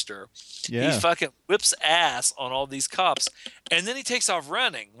master. Yeah. He fucking whips ass on all these cops, and then he takes off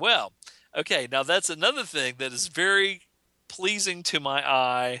running. Well, okay, now that's another thing that is very pleasing to my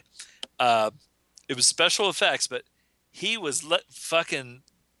eye. It was special effects, but he was fucking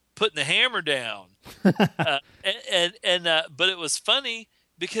putting the hammer down. But it was funny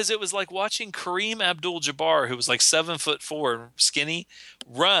because it was like watching Kareem Abdul-Jabbar, who was like 7'4" and skinny,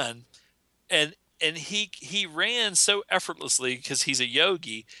 run, and he ran so effortlessly because he's a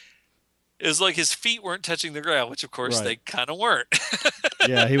yogi. It was like his feet weren't touching the ground, which of course they kind of weren't.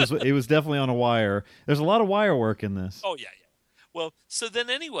 Yeah, he was definitely on a wire. There's a lot of wire work in this. Oh yeah. Well, so then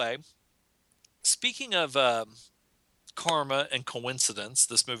anyway, speaking of karma and coincidence,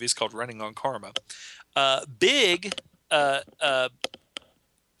 this movie is called Running on Karma. Big,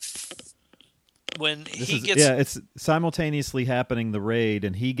 when it's simultaneously happening, the raid,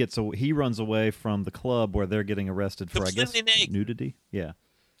 and he runs away from the club where they're getting arrested for, I guess, nudity. Yeah.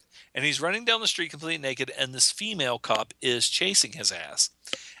 And he's running down the street completely naked, and this female cop is chasing his ass.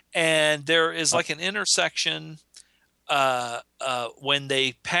 And there is like an intersection when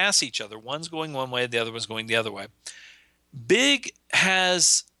they pass each other. One's going one way, the other one's going the other way. Big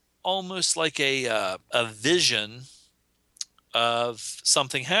has almost like a vision of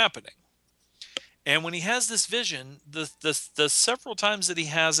something happening. And when he has this vision, the several times that he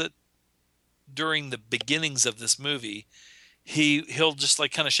has it during the beginnings of this movie, he'll just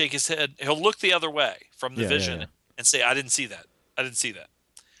like kind of shake his head. He'll look the other way from the vision and say, I didn't see that. I didn't see that.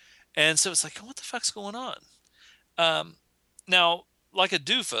 And so it's like, what the fuck's going on? Now, like a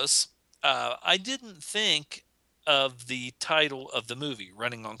doofus, I didn't think of the title of the movie,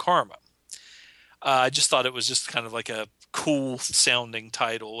 Running on Karma. I just thought it was just kind of like a cool sounding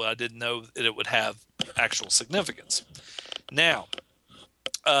title. I didn't know that it would have actual significance. Now,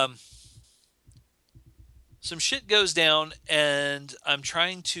 some shit goes down, and I'm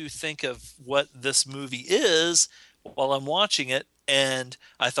trying to think of what this movie is while I'm watching it. And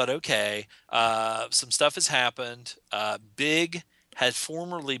I thought, okay, some stuff has happened. Big had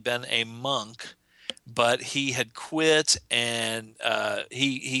formerly been a monk, but he had quit, and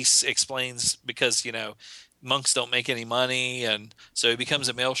he explains because, monks don't make any money, and so he becomes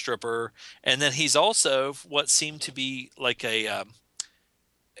a male stripper. And then he's also what seemed to be like a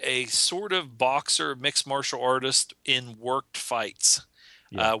sort of boxer, mixed martial artist in worked fights,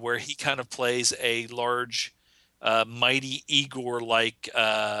 where he kind of plays a large, mighty Igor-like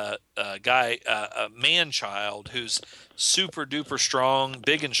guy, a man-child who's super duper strong,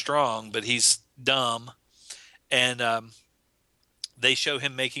 big and strong, but he's dumb. And they show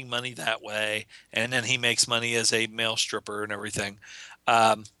him making money that way, and then he makes money as a male stripper and everything.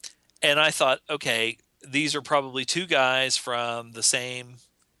 And I thought, okay, these are probably two guys from the same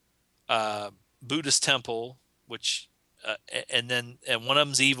Buddhist temple, which and one of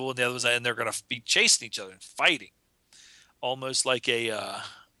them's evil and the other was, and they're going to be chasing each other and fighting, almost like a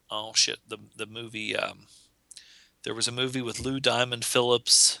the movie. There was a movie with Lou Diamond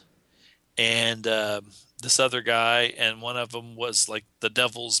Phillips and this other guy, and one of them was like the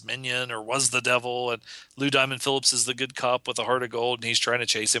devil's minion, or was the devil, and Lou Diamond Phillips is the good cop with a heart of gold, and he's trying to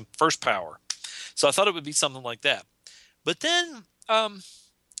chase him. First Power. So I thought it would be something like that. But then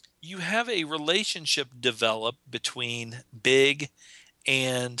you have a relationship develop between Big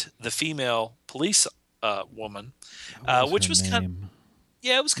and the female police woman, which was kind of,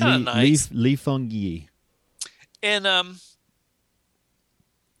 yeah, it was kind of nice. Li Feng-yi. And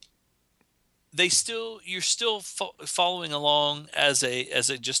you're still following along as a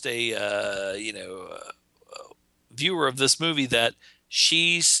viewer of this movie, that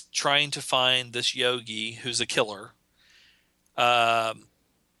she's trying to find this yogi who's a killer.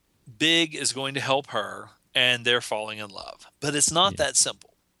 Big is going to help her, and they're falling in love. But it's not that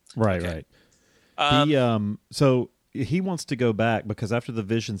simple. Right, okay? Right. So he wants to go back because after the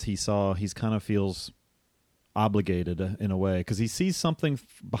visions he saw, he's kind of feels obligated in a way because he sees something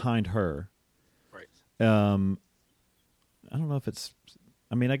behind her. Right. I don't know if it's.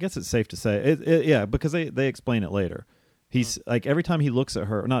 I mean, I guess it's safe to say, yeah, because they explain it later. He's like every time he looks at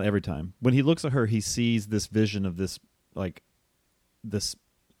her, not every time. When he looks at her, he sees this vision of this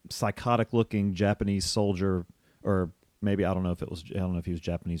psychotic-looking Japanese soldier, or maybe I don't know if he was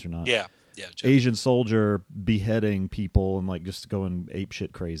Japanese or not. Yeah. Asian soldier beheading people and like just going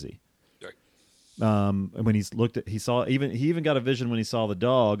apeshit crazy. Right. And when he even got a vision when he saw the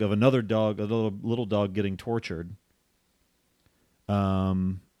dog of another dog, a little dog getting tortured.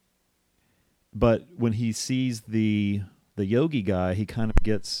 But when he sees the yogi guy, he kind of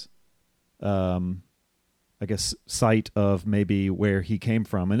gets, I guess, sight of maybe where he came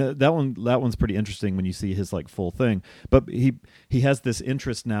from, and that one's pretty interesting when you see his like full thing. But he has this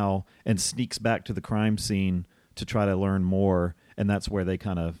interest now and sneaks back to the crime scene to try to learn more, and that's where they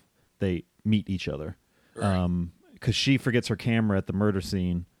meet each other. Right. Because she forgets her camera at the murder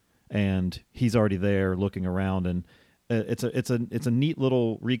scene, and he's already there looking around, and it's a neat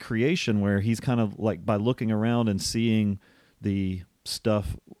little recreation where he's kind of like by looking around and seeing the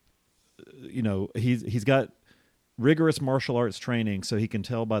stuff. You know, he's got rigorous martial arts training, so he can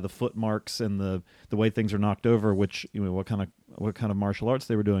tell by the foot marks and the way things are knocked over, which what kind of martial arts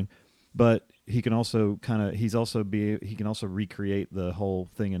they were doing. But he can also he can also recreate the whole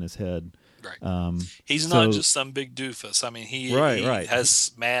thing in his head. Right. He's not just some big doofus. I mean, he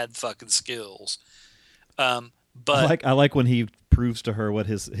has mad fucking skills. But I like when he proves to her what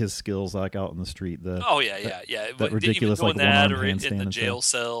his skills like out in the street. That ridiculous doing like that, one-armed or in handstand the and jail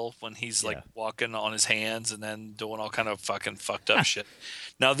stuff. cell when he's like walking on his hands and then doing all kind of fucking fucked up shit.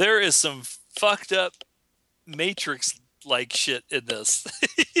 Now there is some fucked up Matrix like shit in this.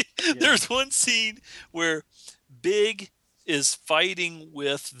 There's one scene where Big is fighting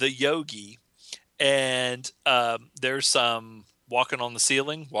with the yogi, and there's some walking on the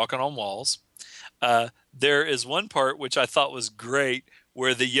ceiling, walking on walls. There is one part which I thought was great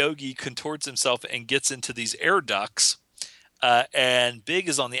where the yogi contorts himself and gets into these air ducts, and Big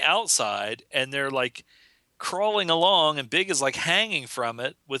is on the outside, and they're like crawling along, and Big is like hanging from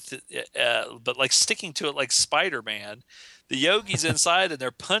it but like sticking to it like Spider-Man. The yogi's inside, and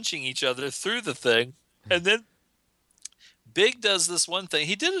they're punching each other through the thing, and then Big does this one thing.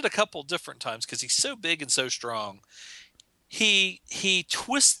 He did it a couple different times because he's so big and so strong. He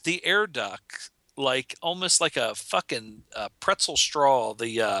twists the air duct like almost like a fucking pretzel straw,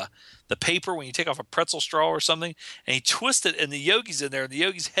 the paper when you take off a pretzel straw or something, and he twists it, and the yogi's in there, and the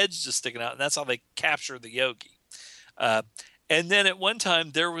yogi's head's just sticking out, and that's how they capture the yogi. And then at one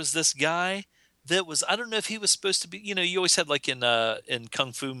time there was this guy that was, I don't know if he was supposed to be, you always had like in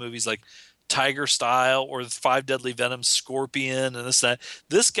kung fu movies like Tiger Style or the Five Deadly Venoms, Scorpion, and that.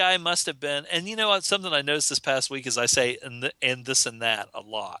 This guy must have been, and something I noticed this past week is I say and this and that a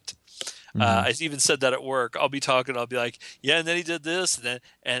lot. I even said that at work. I'll be talking. I'll be like, yeah, and then he did this,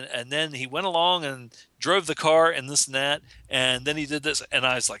 and then he went along and drove the car, and this and that, and then he did this, and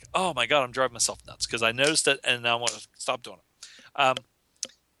I was like, oh my god, I'm driving myself nuts because I noticed it, and now I want to stop doing it.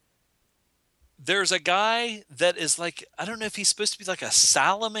 There's a guy that is like, I don't know if he's supposed to be like a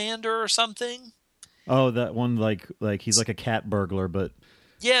salamander or something. Oh, that one, like he's like a cat burglar, but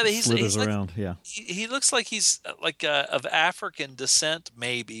yeah, but he's like, around. Yeah, he looks like he's like of African descent,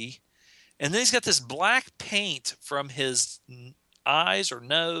 maybe. And then he's got this black paint from his eyes or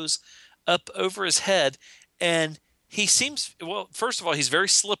nose up over his head. And he seems, well, first of all, he's very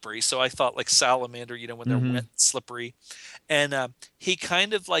slippery. So I thought like salamander, when they're wet and slippery. And he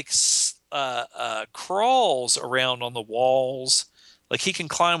kind of like crawls around on the walls. Like he can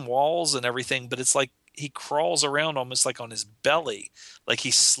climb walls and everything, but it's like he crawls around almost like on his belly. Like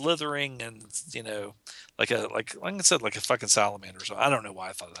he's slithering and, like I said, like a fucking salamander. So I don't know why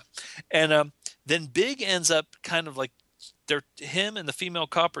I thought that. And then Big ends up kind of like him and the female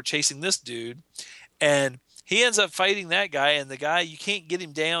cop are chasing this dude, and he ends up fighting that guy, and the guy, you can't get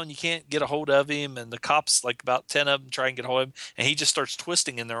him down, you can't get a hold of him, and the cops, like about 10 of them, try and get a hold of him, and he just starts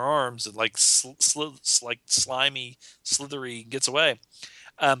twisting in their arms and like like slimy, slithery, gets away.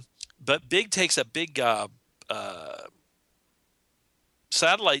 But Big takes a big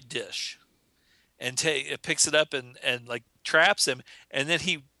satellite dish and picks it up and like traps him, and then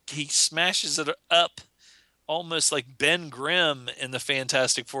he smashes it up almost like Ben Grimm in the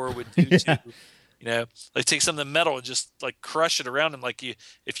Fantastic Four would do to, like take some of the metal and just like crush it around him, like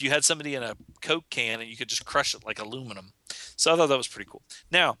if you had somebody in a Coke can and you could just crush it like aluminum. So I thought that was pretty cool.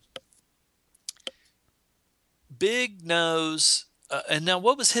 Now, Big knows, and now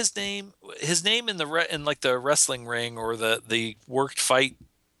what was his name? His name in the wrestling ring or the worked fight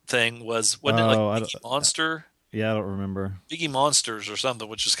thing wasn't it like Biggie Monster? Yeah, I don't remember. Biggie Monsters or something,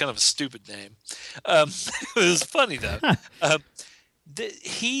 which is kind of a stupid name. It was funny though.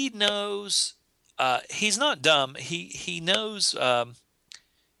 He knows. He's not dumb. He knows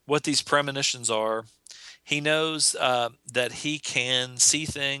what these premonitions are. He knows that he can see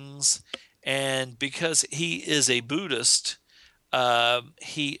things, and because he is a Buddhist,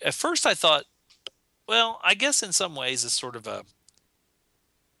 he at first I thought, well, I guess in some ways it's sort of a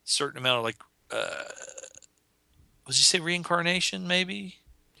certain amount of like. Would you say reincarnation, maybe?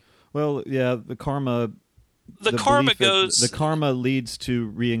 Well, yeah, the karma. The karma goes. The karma leads to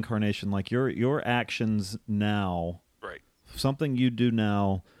reincarnation. Like your actions now, right? Something you do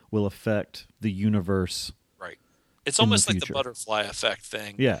now will affect the universe. Right. It's almost like the butterfly effect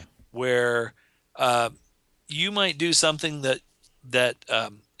thing. Yeah. Where you might do something that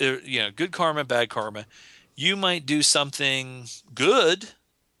good karma, bad karma. You might do something good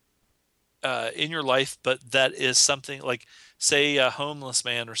in your life, but that is something like, say, a homeless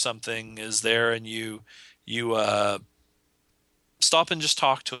man or something is there, and you stop and just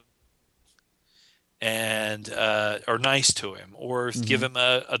talk to him, and or nice to him, or give him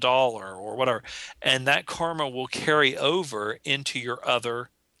a dollar or whatever, and that karma will carry over into your other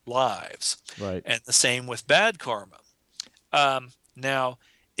lives. Right. And the same with bad karma. Now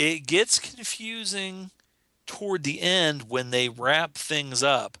it gets confusing toward the end when they wrap things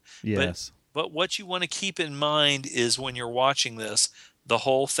up. Yes. But what you want to keep in mind is when you're watching this, the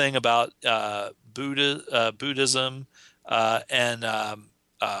whole thing about Buddhism and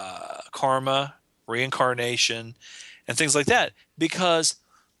karma, reincarnation, and things like that. Because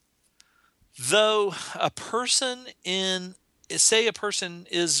though a person is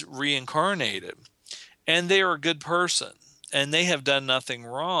reincarnated and they are a good person and they have done nothing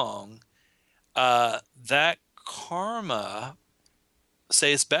wrong, that karma,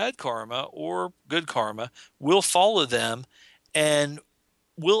 say it's bad karma or good karma, will follow them and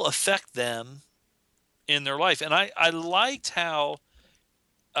will affect them in their life. And I liked how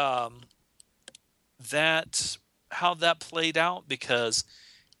that played out, because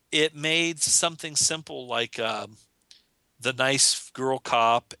it made something simple like the nice girl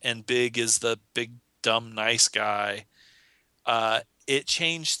cop and Big is the big dumb nice guy. It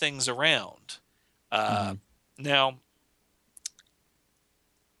changed things around. Now,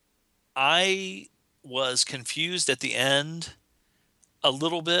 I was confused at the end a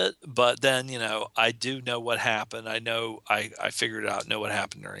little bit, but then, I do know what happened. I know I figured it out, know what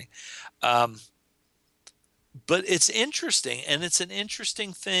happened already. But it's interesting, and it's an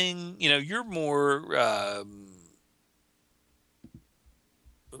interesting thing. You're more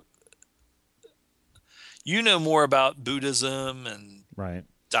you know more about Buddhism and right.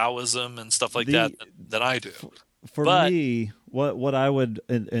 Taoism and stuff like that than I do. For me, what I would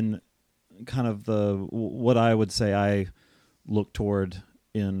and kind of what I would say I look toward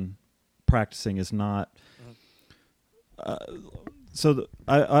in practicing is not.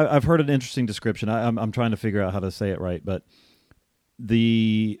 I've heard an interesting description. I'm trying to figure out how to say it right, but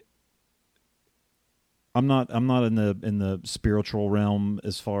I'm not in the spiritual realm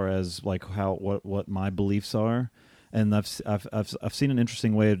as far as like what my beliefs are, and I've seen an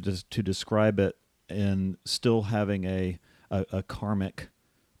interesting way to describe it, and still having a karmic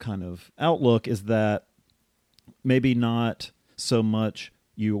kind of outlook is that maybe not so much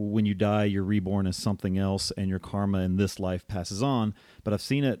when you die you're reborn as something else and your karma in this life passes on, but I've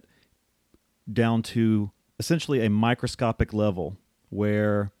seen it down to essentially a microscopic level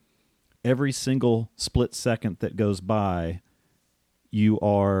where every single split second that goes by you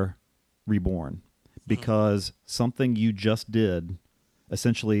are reborn because something you just did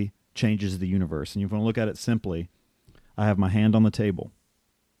essentially changes the universe. And you want to look at it simply, I have my hand on the table.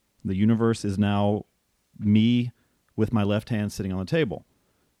 The universe is now me with my left hand sitting on the table.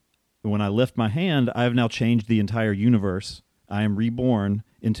 When I lift my hand, I have now changed the entire universe. I am reborn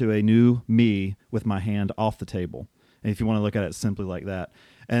into a new me with my hand off the table. And if you want to look at it simply like that.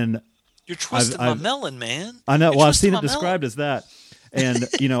 And You're twisting my melon, man. I know. You're Well, I've seen twisting it my described melon. as that. And,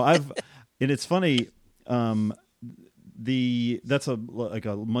 and it's funny, that's a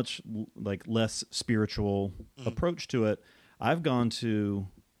much less spiritual approach to it. I've gone to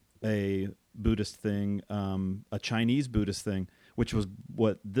a Buddhist thing, a Chinese Buddhist thing, which was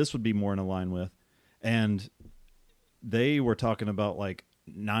what this would be more in line with. And they were talking about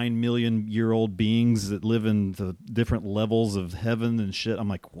 9 million year old beings that live in the different levels of heaven and shit. I'm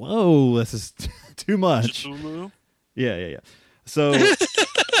like, whoa, this is too much. Cthulhu? Yeah. So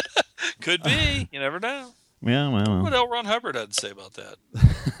Could be. You never know. yeah, well, What L. Ron Hubbard had to say about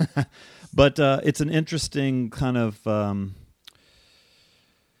that? but it's an interesting kind of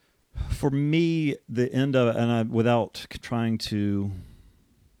for me, the end of it, and without trying to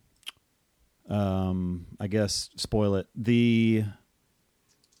I guess spoil it,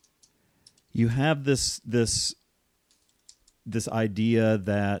 you have this idea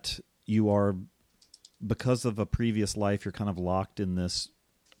that you are, because of a previous life, you're kind of locked in this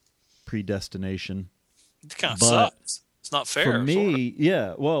predestination. It kind of But sucks. It's not fair. For sort of. me,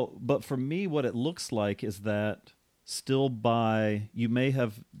 yeah, well, but for me, what it looks like is that still you may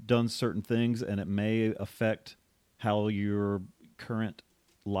have done certain things and it may affect how your current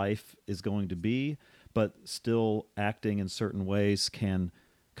life is going to be, but still acting in certain ways can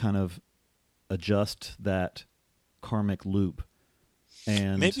kind of adjust that karmic loop.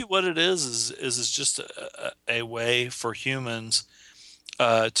 And Maybe what it is just a way for humans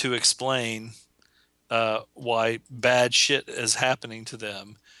to explain why bad shit is happening to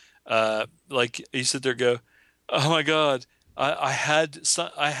them. Like you sit there, go, oh my God,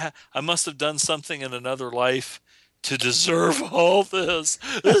 I must have done something in another life to deserve all this.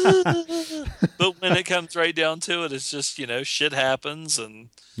 But when it comes right down to it, it's just shit happens, and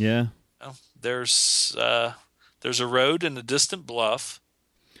yeah, there's a road and a distant bluff,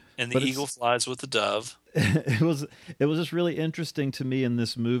 and the But eagle flies with the dove. it was just really interesting to me in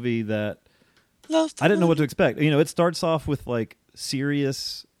this movie that Love I didn't know what to expect. It starts off with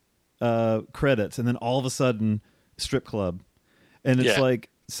serious credits, and then all of a sudden, strip club, and it's Yeah.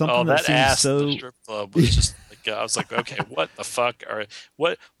 something that that seems ass so. at the strip club was just I was like, okay, what the fuck? Or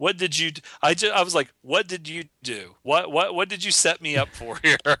what did you? I was like, what did you do? What did you set me up for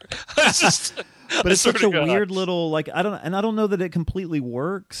here? But it's such a weird little I don't know that it completely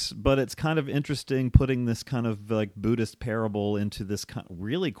works, but it's kind of interesting putting this kind of Buddhist parable into this kind of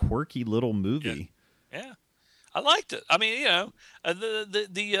really quirky little movie. Yeah, I liked it. I mean,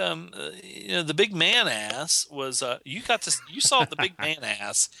 the big man ass was you saw the big man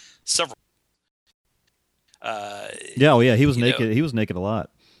ass several. Yeah, he was naked. He was naked a lot.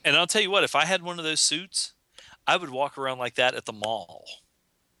 And I'll tell you what, if I had one of those suits, I would walk around like that at the mall.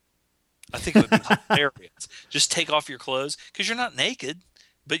 I think it would be hilarious. Just take off your clothes because you're not naked,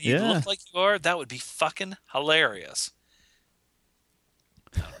 but you look like you are. That would be fucking hilarious.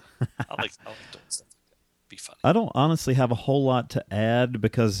 I like doing stuff like that. Be funny. I don't honestly have a whole lot to add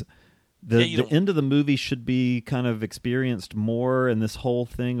because the end of the movie should be kind of experienced more, and this whole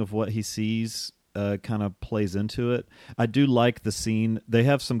thing of what he sees kind of plays into it. I do like the scene. They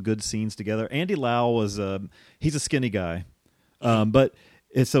have some good scenes together. Andy Lau he's a skinny guy, but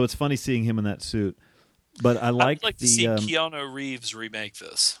so it's funny seeing him in that suit. But I like to see Keanu Reeves remake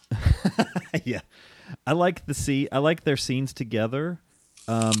this. Yeah, I like their scenes together.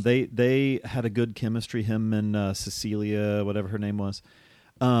 They had a good chemistry. Him and Cecilia, whatever her name was,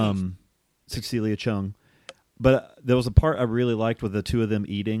 Cecilia Chung. But there was a part I really liked with the two of them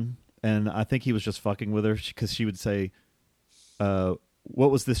eating. And I think he was just fucking with her because she would say,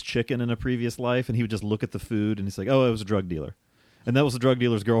 what was this chicken in a previous life? And he would just look at the food and he's like, oh, it was a drug dealer. And that was a drug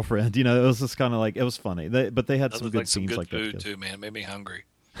dealer's girlfriend. It was just kind of it was funny. But they had some good scenes like that. Food too, man. It made me hungry.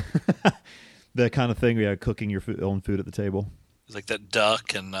 The kind of thing where you're cooking your own food at the table. It's like that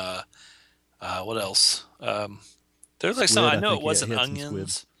duck and what else? There's Squid, some, I know it he wasn't had some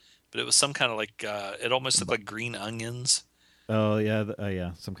onions, but it was some kind of it almost looked like green onions. Oh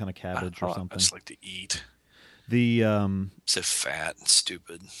yeah, some kind of cabbage or something. I just like to eat. The So fat and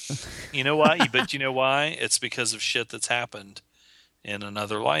stupid. You know why? But you know why? It's because of shit that's happened in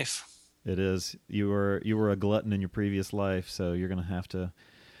another life. It is. You were a glutton in your previous life, so you're gonna have to.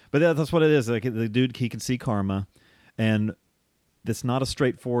 But that's what it is. Like the dude, he can see karma, and it's not a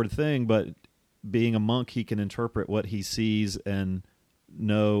straightforward thing. But being a monk, he can interpret what he sees and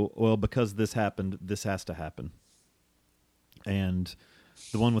know. Well, because this happened, this has to happen. And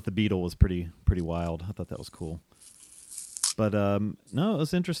the one with the beetle was pretty wild. I thought that was cool. But no, it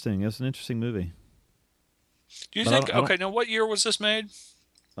was interesting. It was an interesting movie. Do you think? Okay, now what year was this made?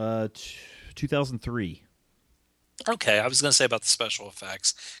 2003. Okay, I was going to say about the special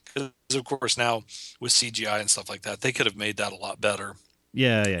effects because, of course, now with CGI and stuff like that, they could have made that a lot better.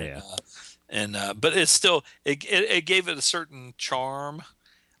 Yeah. But it's still it gave it a certain charm.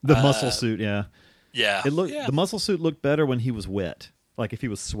 The muscle suit, yeah. Yeah, The muscle suit looked better when he was wet, like if he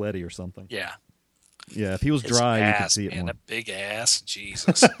was sweaty or something. Yeah. Yeah, if he was His dry, you ass, could see it man, more. a big ass,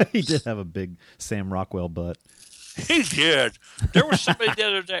 Jesus. He did have a big Sam Rockwell butt. He did. There was somebody the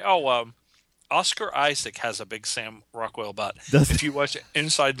other day. Oscar Isaac has a big Sam Rockwell butt. Does if you watch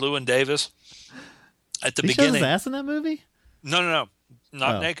Inside Llewyn Davis, at the he shows beginning, his ass in that movie? No,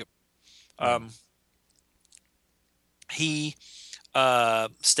 not Oh. naked. He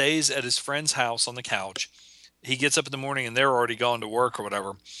stays at his friend's house on the couch. He gets up in the morning and they're already gone to work or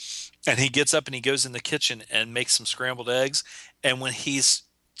whatever. And he gets up and he goes in the kitchen and makes some scrambled eggs. And when he's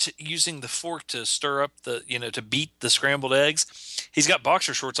using the fork to stir up to beat the scrambled eggs, he's got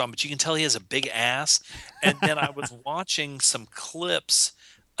boxer shorts on, but you can tell he has a big ass. And then I was watching some clips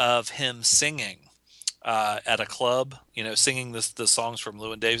of him singing at a club, singing the songs from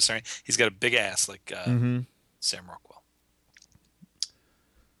Llewyn Davis. He's got a big ass like Sam Rockwell.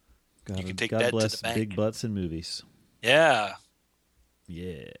 You can take God that to bless the bank. big butts in movies. Yeah.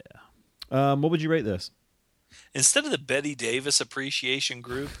 Yeah. What would you rate this? Instead of the Betty Davis appreciation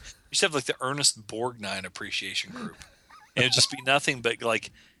group, you should have like the Ernest Borgnine appreciation group. And it'd just be nothing but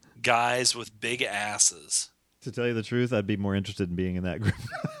like guys with big asses. To tell you the truth, I'd be more interested in being in that group.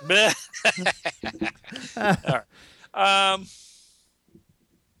 All right.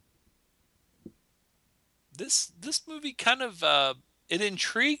 This movie kind of it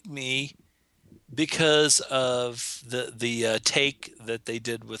intrigued me because of the take that they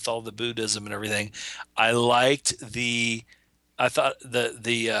did with all the Buddhism and everything. I liked I thought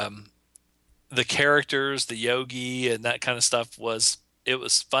the characters, the yogi and that kind of stuff was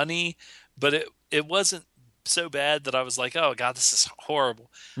funny, but it wasn't so bad that I was like, oh God, this is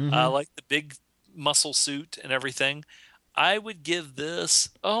horrible. I like the big muscle suit and everything. I would give this,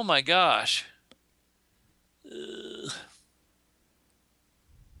 oh my gosh,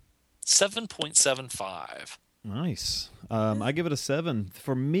 7.75. Nice. I give it a 7.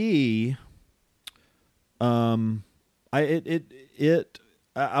 For me, I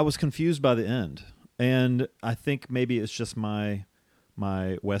was confused by the end, and I think maybe it's just my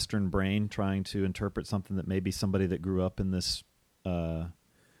Western brain trying to interpret something that maybe somebody that grew up in this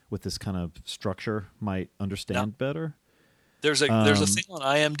with this kind of structure might understand better. There's a thing on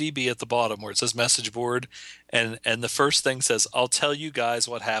IMDb at the bottom where it says message board, and the first thing says, "I'll tell you guys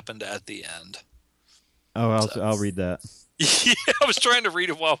what happened at the end." Oh, I'll read that. Yeah, I was trying to read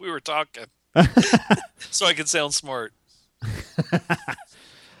it while we were talking, so I could sound smart.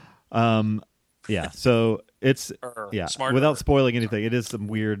 Yeah. So it's smarter. without spoiling anything, it is a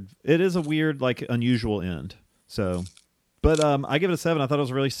weird, like, unusual end. So, but I give it a 7. I thought it was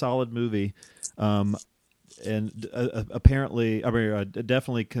a really solid movie. And apparently,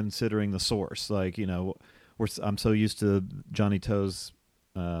 definitely considering the source, like, I'm so used to Johnny Toe's,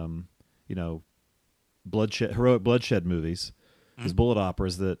 heroic bloodshed movies, his bullet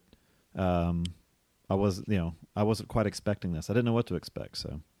operas, that I wasn't quite expecting this. I didn't know what to expect.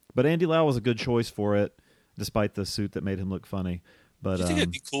 So, but Andy Lau was a good choice for it, despite the suit that made him look funny. But do you think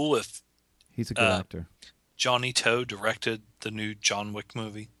it'd be cool if he's a good actor? Johnny Toe directed the new John Wick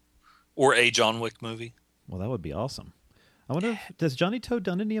movie, or a John Wick movie? Well, that would be awesome. I wonder has Johnny Toe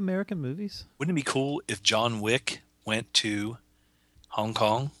done any American movies? Wouldn't it be cool if John Wick went to Hong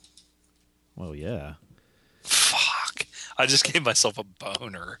Kong? Well, yeah. Fuck. I just gave myself a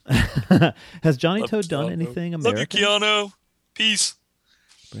boner. Has Johnny Toe done anything American? Love you, Keanu. Peace.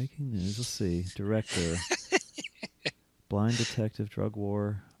 Breaking news. Let's see. Director. Blind Detective, Drug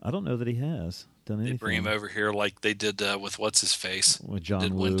War. I don't know that he has done anything. They bring him over here like they did with what's-his-face. With John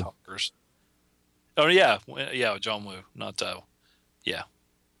did Woo. Wind Talkers. Oh, yeah. Yeah, John Woo. Not yeah.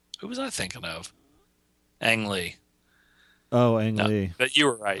 Who was I thinking of? Ang Lee. Oh, Ang Lee. But you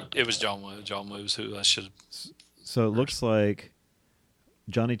were right. It was John Woo. John Woo's who I should have. So it looks like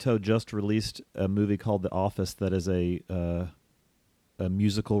Johnny Toe just released a movie called The Office that is a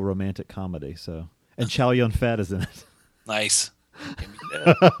musical romantic comedy. So, and Chow Yun-Fat is in it. Nice. Give me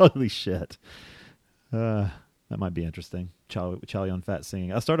that. Holy shit. That might be interesting. Chow Yun-Fat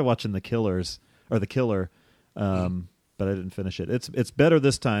singing. I started watching The Killer, but I didn't finish it. It's better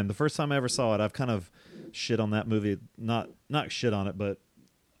this time. The first time I ever saw it, I've kind of shit on that movie. Not shit on it, but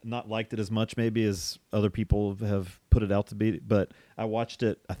not liked it as much maybe as other people have put it out to be. But I watched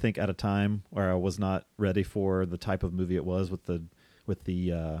it, I think, at a time where I was not ready for the type of movie it was with the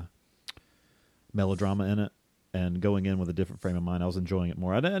melodrama in it. and going in with a different frame of mind, I was enjoying it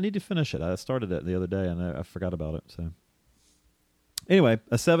more. I need to finish it. I started it the other day, and I forgot about it. So anyway,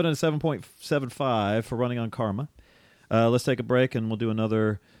 a 7 and a 7.75 for Running on Karma. Let's take a break, and we'll do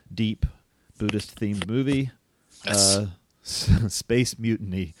another deep Buddhist-themed movie. Yes. Space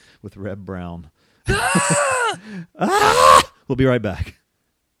Mutiny with Reb Brown. Ah! We'll be right back.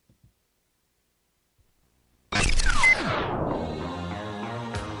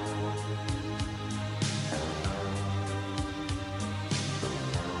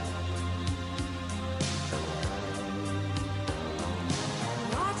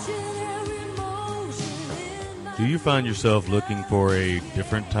 Do you find yourself looking for a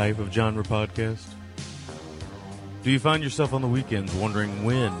different type of genre podcast? Do you find yourself on the weekends wondering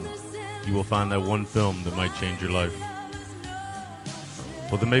when you will find that one film that might change your life?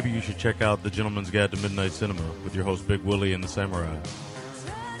 Well, then maybe you should check out The Gentleman's Guide to Midnight Cinema with your host Big Willie and the Samurai.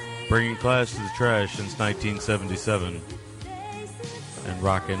 Bringing class to the trash since 1977 and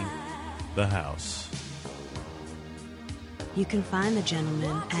rocking the house. You can find The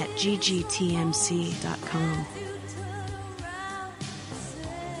Gentleman at ggtmc.com.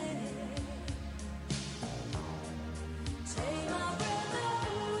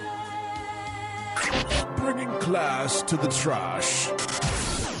 Bringing class to the trash.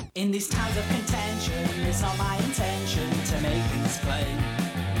 In these times of contention, it's not my intention to make things plain.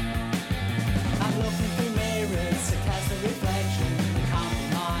 I'm looking through mirrors to cast a reflection that can't be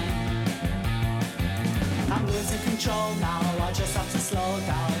mine. I'm losing control now, I just have to slow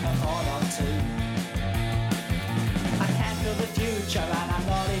down a thought or two. I can't feel the future and I'm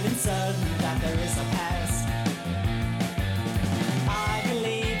not even certain that there is a past. I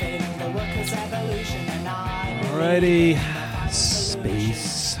believe in the workers' evolution and I believe Alrighty.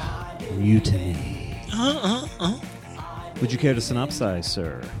 Space Mutiny. Would you care to synopsize,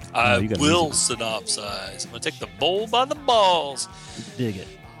 sir? I you got will music. synopsize. I'm going to take the bull by the balls. Dig it.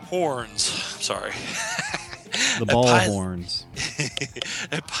 Horns. Sorry. The ball horns.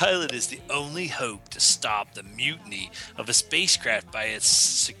 A pilot is the only hope to stop the mutiny of a spacecraft by its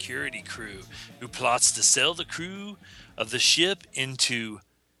security crew, who plots to sell the crew of the ship into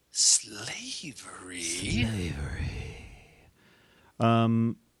slavery.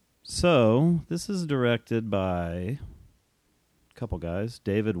 So this is directed by a couple guys,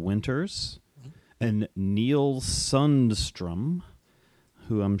 David Winters and Neil Sundstrom,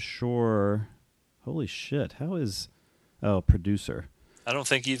 who I'm sure. Holy shit! How is producer? I don't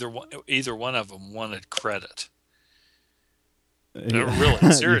think either one of them wanted credit.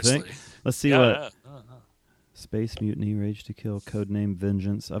 Really, seriously. Let's see what Space Mutiny, Rage to Kill, Codename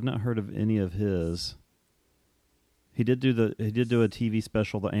Vengeance. I've not heard of any of his. He did do a TV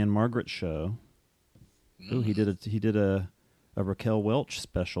special, The Anne Margaret Show. Ooh, he did a Raquel Welch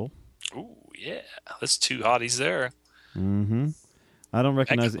special. Ooh, yeah, that's two hotties there. Mm-hmm. I don't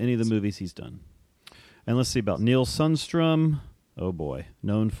recognize any of the movies he's done. And let's see about Neil Sundstrom. Oh boy,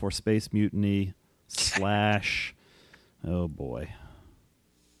 known for Space Mutiny / Oh boy,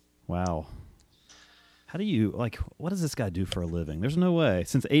 wow. How do you, what does this guy do for a living? There's no way.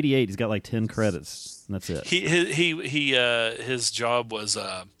 Since '88, he's got 10 credits, and that's it. His job was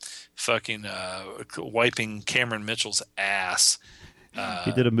fucking wiping Cameron Mitchell's ass.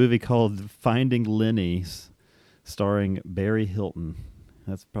 He did a movie called Finding Lenny, starring Barry Hilton.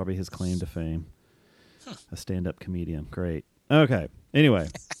 That's probably his claim to fame. A stand-up comedian. Great. Okay. Anyway.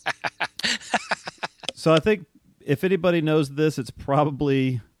 So I think if anybody knows this, it's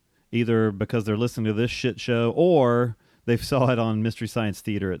probably either because they're listening to this shit show or they saw it on Mystery Science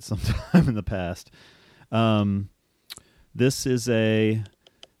Theater at some time in the past. This is an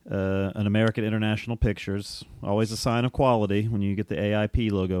American International Pictures. Always a sign of quality when you get the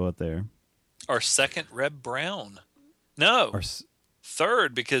AIP logo up there. Our second Reb Brown. No.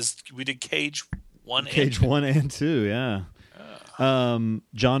 Third, because we did Cage 1 Cage 1 and 2, yeah.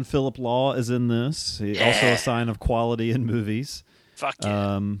 John Philip Law is in this. Also a sign of quality in movies. Fuck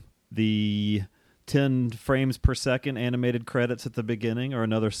yeah. The 10 frames per second animated credits at the beginning are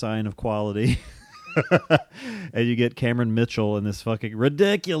another sign of quality. And you get Cameron Mitchell in this fucking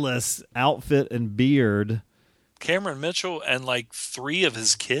ridiculous outfit and beard. Cameron Mitchell and 3 of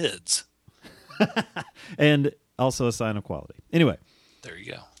his kids. And also a sign of quality. Anyway. There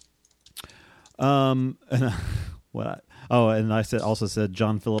you go. And I also said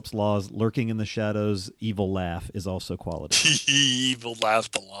John Phillips Law's lurking in the shadows evil laugh is also quality. He evil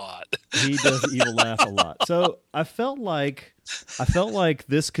laughed a lot. He does evil laugh a lot. So I felt like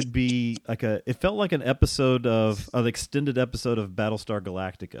this could be it felt like an extended episode of Battlestar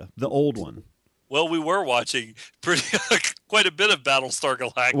Galactica, the old one, Well, we were watching quite a bit of Battlestar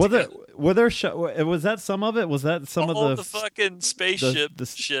Galactica. Was that some of it? Was that some All of the fucking spaceship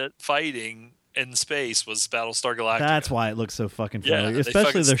shit fighting in space was Battlestar Galactica. That's why it looks so fucking Yeah, familiar, they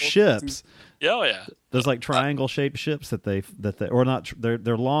especially fucking their stole- ships. Oh yeah, Those like triangle shaped ships that they or not.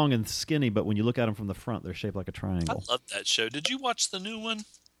 They're long and skinny, but when you look at them from the front, they're shaped like a I triangle. love that show. Did you watch the new one?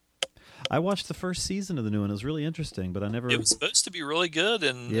 I watched the first season of the new one. It was really interesting, but I never. It was supposed to be really good,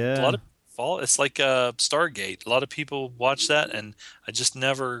 and Yeah. a lot of it's like Stargate. A lot of people watch that, and I just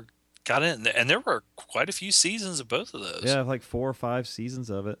never got in. And there were quite a few seasons of both of those. Yeah, like 4 or 5 seasons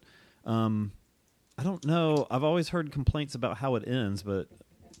of it. I don't know. I've always heard complaints about how it ends, but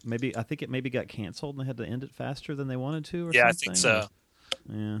I think it maybe got canceled and they had to end it faster than they wanted to. Or Yeah, something. I think so.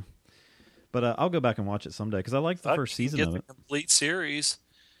 Yeah, but I'll go back and watch it someday because I liked the first season get of the it. complete series,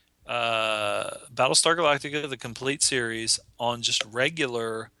 Battlestar Galactica, the complete series on just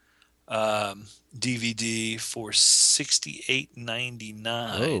regular DVD for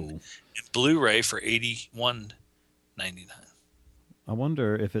 $68.99, and Blu-ray for $81.99. I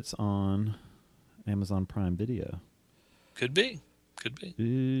wonder if it's on Amazon Prime Video. Could be.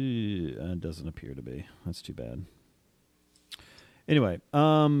 It doesn't appear to be. That's too bad. Anyway,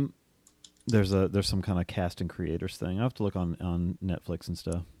 there's some kind of cast and creators thing. I have to look on Netflix and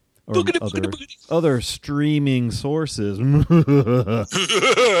stuff. Or other streaming sources. Evil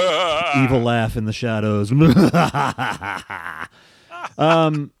laugh in the shadows.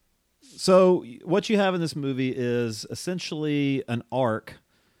 So what you have in this movie is essentially an arc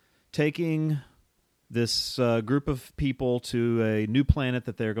taking this group of people to a new planet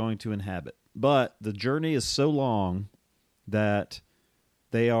that they're going to inhabit. But the journey is so long that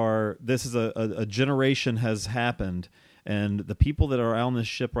this is a generation has happened, and the people that are on this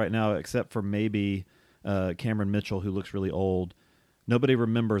ship right now, except for maybe Cameron Mitchell, who looks really old, nobody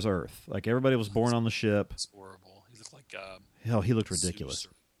remembers Earth. Like, everybody was born on the ship. It's horrible. He looked like hell, he looked ridiculous.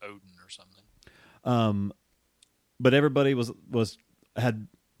 Zeus or Odin or something. But everybody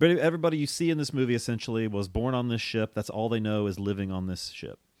everybody you see in this movie essentially was born on this ship. That's all they know is living on this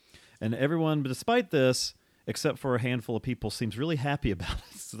ship. And everyone, despite this, except for a handful of people, seems really happy about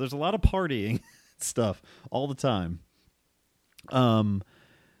it. So there's a lot of partying stuff all the time.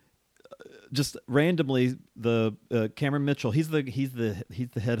 Just randomly, the Cameron Mitchell, he's the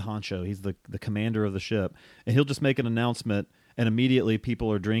head honcho. He's the commander of the ship, and he'll just make an announcement, and immediately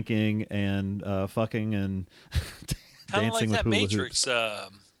people are drinking and fucking and dancing with like that hula Matrix hoops.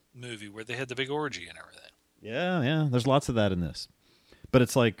 Movie where they had the big orgy and everything. Yeah. There's lots of that in this, but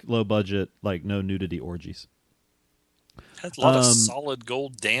it's like low budget, like no nudity orgies. Had a lot of solid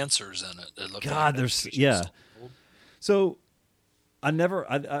gold dancers in it. So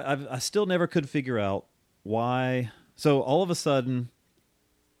I still never could figure out why. So all of a sudden,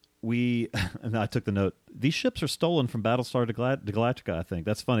 and I took the note. These ships are stolen from Battlestar Galactica. I think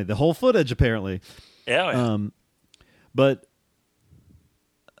that's funny. The whole footage apparently. Yeah. But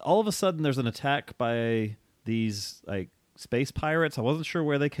all of a sudden, there's an attack by these like space pirates. I wasn't sure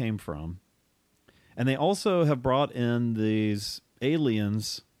where they came from, and they also have brought in these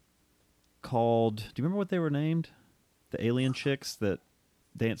aliens called. Do you remember what they were named? The alien chicks that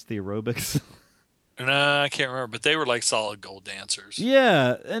danced the aerobics. No, I can't remember, but they were like solid gold dancers.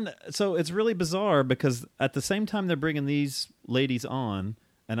 Yeah, and so it's really bizarre because at the same time they're bringing these ladies on,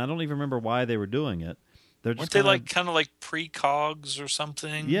 and I don't even remember why they were doing it. Weren't they kind of like precogs or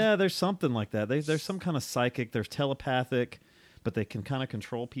something? Yeah, there's something like that. There's some kind of psychic. There's telepathic, but they can kind of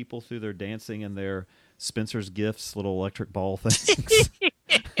control people through their dancing and their Spencer's Gifts little electric ball things.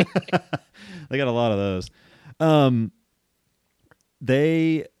 They got a lot of those.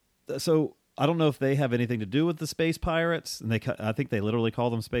 So I don't know if they have anything to do with the space pirates, and I think they literally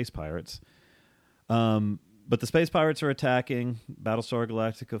call them space pirates. But the space pirates are attacking. Battlestar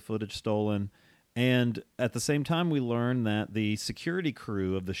Galactica footage stolen. And at the same time, we learn that the security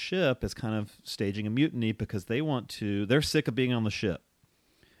crew of the ship is kind of staging a mutiny because they're sick of being on the ship.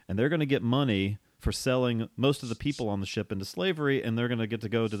 And they're going to get money for selling most of the people on the ship into slavery, and they're going to get to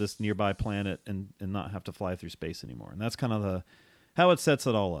go to this nearby planet and not have to fly through space anymore. And that's kind of how it sets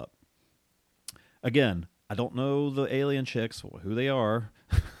it all up. Again, I don't know the alien chicks, who they are.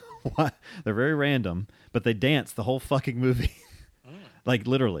 They're very random, but they dance the whole fucking movie. Like,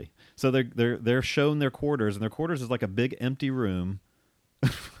 literally. So they're shown their quarters, and their quarters is like a big empty room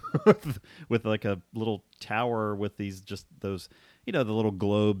with like a little tower with those, the little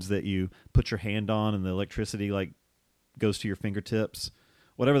globes that you put your hand on and the electricity like goes to your fingertips.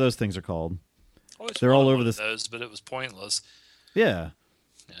 Whatever those things are called. They're all over this. Those, but it was pointless. Yeah.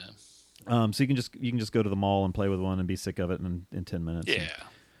 So you can just go to the mall and play with one and be sick of it in 10 minutes. Yeah.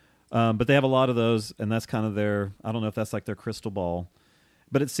 But they have a lot of those, and that's kind of their, I don't know if that's like their crystal ball.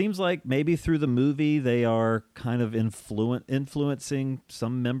 But it seems like maybe through the movie they are kind of influencing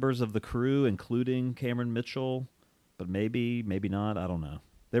some members of the crew, including Cameron Mitchell. But maybe not. I don't know.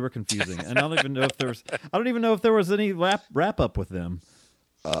 They were confusing, and I don't even know if there was any wrap up with them.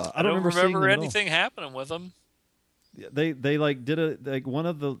 I don't remember anything happening with them. They like did one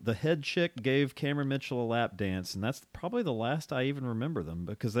of the head chick gave Cameron Mitchell a lap dance, and that's probably the last I even remember them,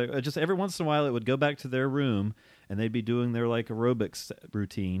 because they just every once in a while it would go back to their room and they'd be doing their like aerobics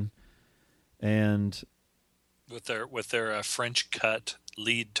routine, and with their French cut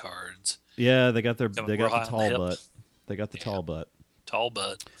lead tards. Yeah, they got the tall butt. They got the tall butt. Tall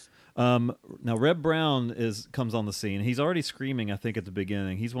butt. Now Reb Brown comes on the scene. He's already screaming, I think, at the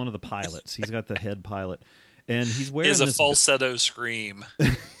beginning. He's one of the pilots. He's got the head pilot. And he's wearing a falsetto scream.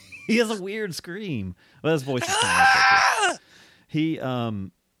 He has a weird scream. Well, his voice is kind of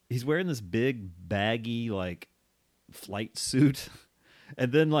he's wearing this big baggy like flight suit.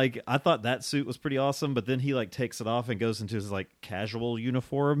 And then like I thought that suit was pretty awesome, but then he like takes it off and goes into his like casual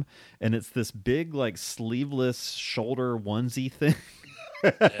uniform, and it's this big like sleeveless shoulder onesie thing.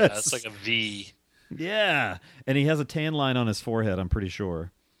 Yeah, it's like a V. Yeah. And he has a tan line on his forehead, I'm pretty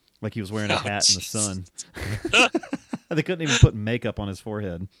sure. Like he was wearing a hat in the sun. They couldn't even put makeup on his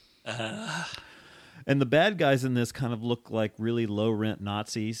forehead. And the bad guys in this kind of look like really low-rent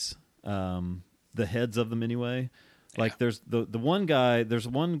Nazis. The heads of them, anyway. Like there's the one guy. There's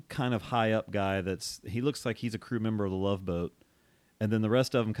one kind of high-up guy he looks like he's a crew member of the Love Boat. And then the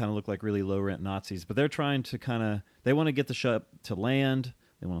rest of them kind of look like really low-rent Nazis. But they're trying to they want to get the ship to land.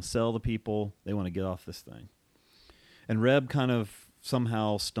 They want to sell the people. They want to get off this thing. And Reb kind of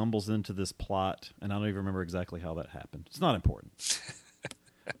somehow stumbles into this plot, and I don't even remember exactly how that happened. It's not important.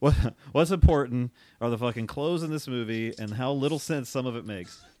 What's important are the fucking clothes in this movie and how little sense some of it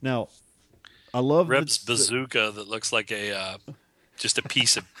makes. Now, I love Reb's bazooka that looks like just a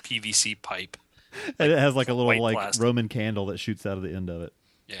piece of PVC pipe. And it has like a little like plastic Roman candle that shoots out of the end of it.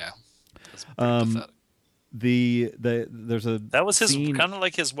 Yeah. That's pretty pathetic. That was his kind of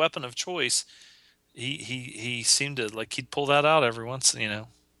like his weapon of choice. He seemed to like he'd pull that out every once, Yeah,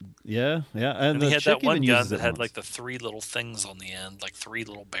 and he had that one gun that had like the 3 little things on the end, like 3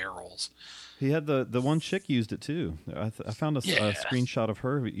 little barrels. He had the one chick used it too. I found a screenshot of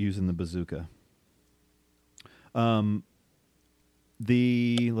her using the bazooka. Let's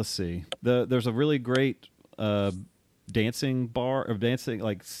see. There's a really great dancing bar of dancing.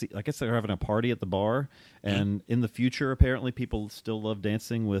 I guess they're having a party at the bar, and in the future, apparently, people still love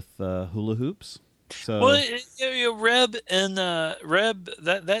dancing with hula hoops. So, Reb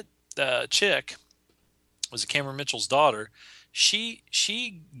that chick was Cameron Mitchell's daughter. She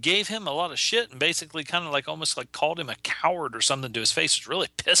gave him a lot of shit and basically kind of like almost like called him a coward or something to his face, which really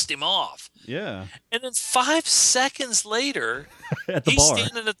pissed him off. Yeah. And then 5 seconds later, he's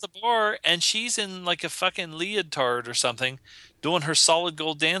standing at the bar and she's in like a fucking leotard or something, doing her solid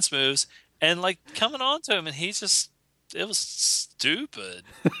gold dance moves and like coming on to him, and he's just. It was stupid.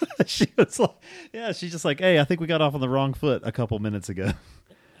 She was like, she's just like, hey, I think we got off on the wrong foot a couple minutes ago.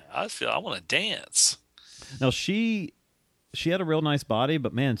 I want to dance. Now she had a real nice body,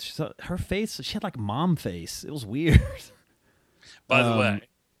 but man, her face, she had like mom face. It was weird. By the way,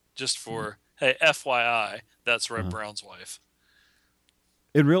 just for FYI, that's Reb Brown's wife.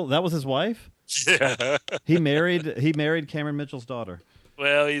 That was his wife? Yeah. He married Cameron Mitchell's daughter.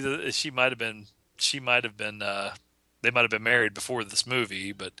 Well, she might have been. They might have been married before this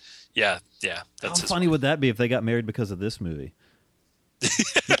movie, but yeah. How funny would that be if they got married because of this movie?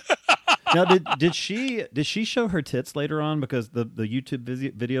 Now, did she show her tits later on? Because the YouTube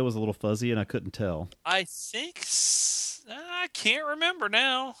video was a little fuzzy and I couldn't tell. I think I can't remember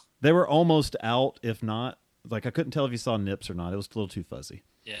now. They were almost out, if not. Like I couldn't tell if you saw nips or not. It was a little too fuzzy.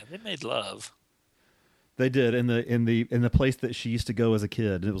 Yeah, they made love. They did in the place that she used to go as a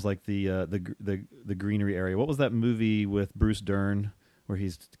kid. It was like the greenery area. What was that movie with Bruce Dern where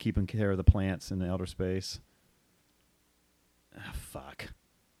he's keeping care of the plants in outer space? Fuck.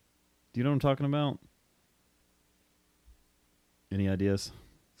 Do you know what I'm talking about? Any ideas?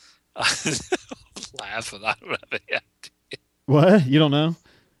 I'm laughing. I don't have any idea. What? You don't know?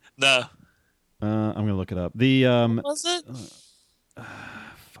 No. I'm gonna look it up. What was it? Fuck.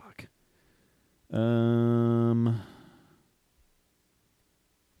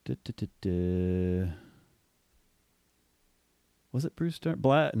 Was it Bruce Dern?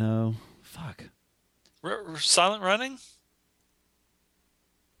 Blatt? No. Fuck. Silent Running?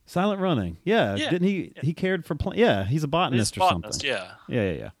 Silent Running. Yeah. Didn't he? He cared for plants. Yeah. He's a botanist or something. Yeah.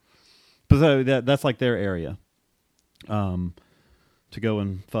 Yeah. But that's like their area. to go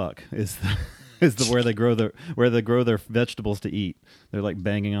and fuck is the where they grow their vegetables to eat. They're like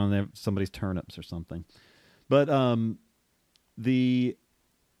banging on somebody's turnips or something. But there's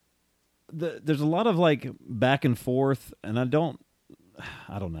a lot of like back and forth, and I don't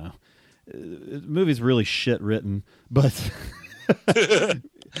know. The movie's really shit written, but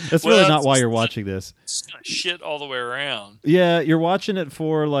that's really not why you're watching this. It's kind of shit all the way around. Yeah, you're watching it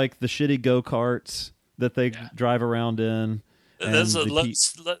for like the shitty go-karts that they drive around in.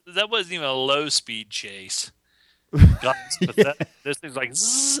 That wasn't even a low-speed chase. This thing's like,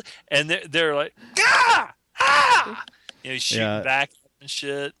 zzz, and they're like, ah, ah, shooting back and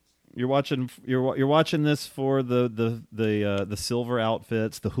shit. You're watching this for the silver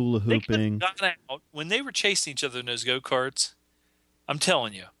outfits, the hula hooping. When they were chasing each other in those go-karts, I'm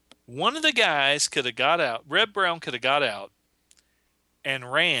telling you, one of the guys could have got out. Red Brown could have got out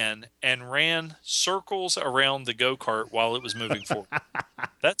and ran circles around the go-kart while it was moving forward.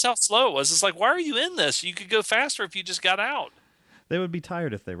 That's how slow it was. It's like, why are you in this? You could go faster if you just got out. They would be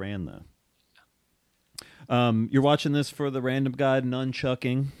tired if they ran, though. You're watching this for the random guy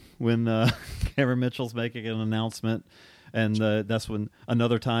nunchucking when Cameron Mitchell's making an announcement, and that's when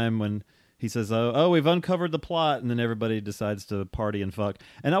another time when he says, "Oh, we've uncovered the plot," and then everybody decides to party and fuck.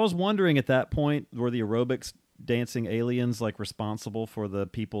 And I was wondering at that point, were the aerobics dancing aliens like responsible for the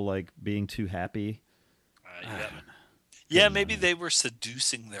people like being too happy? Yeah, maybe they were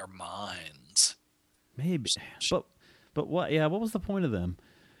seducing their minds. Maybe, but what? Yeah, what was the point of them?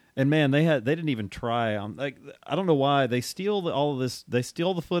 And man, they didn't even try. Like, I don't know why they steal all of this. They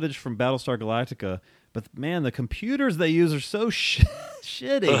steal the footage from Battlestar Galactica, but man, the computers they use are so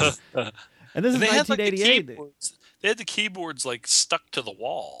shitty. And this is 1988. They had the keyboards like stuck to the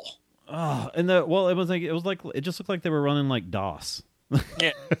wall. Oh, and it just looked like they were running like DOS.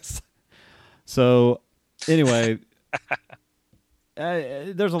 Yeah. So, anyway,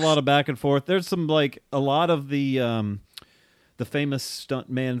 there's a lot of back and forth. There's some like a lot of the famous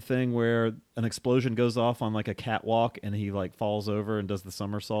stuntman thing where an explosion goes off on like a catwalk and he like falls over and does the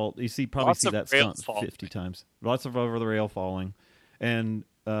somersault. You see that stunt 50 times. Lots of over the rail falling, and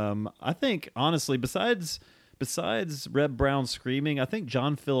I think honestly, besides Red Brown screaming, I think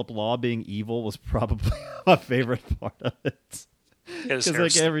John Philip Law being evil was probably my favorite part of it. His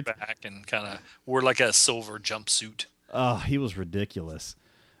hair like back and kind of wore like a silver jumpsuit. Oh, he was ridiculous.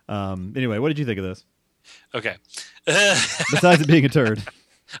 Anyway, what did you think of this? Okay. Besides it being a turd.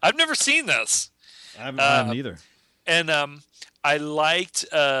 I've never seen this. I haven't either. And I liked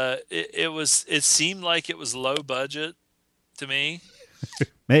it seemed like it was low budget to me.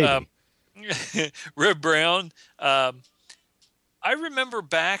 Maybe. Red Brown. I remember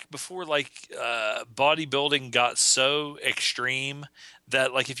back before like bodybuilding got so extreme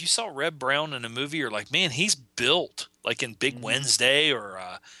that like if you saw Red Brown in a movie, you're like, man, he's built. Like in Big Wednesday or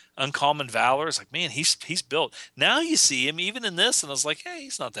Uncommon Valor, it's like, man, he's built. Now you see him even in this, and I was like, hey,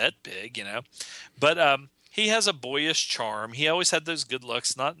 he's not that big, But he has a boyish charm. He always had those good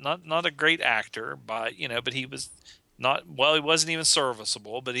looks. Not a great actor, but he was not. Well, he wasn't even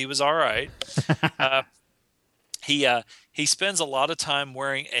serviceable, but he was all right. He spends a lot of time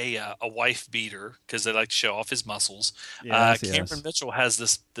wearing a wife beater because they like to show off his muscles. Yes, Cameron Mitchell has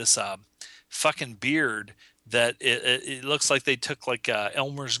this fucking beard that it looks like they took like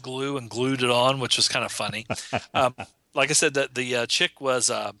Elmer's glue and glued it on, which was kind of funny. Like I said, that the chick was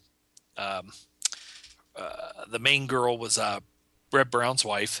the main girl was Red Brown's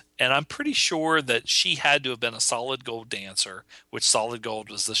wife, and I'm pretty sure that she had to have been a Solid Gold dancer, which Solid Gold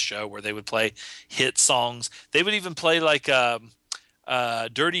was this show where they would play hit songs. They would even play like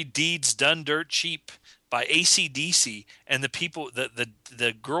Dirty Deeds Done Dirt Cheap by AC/DC, and the people,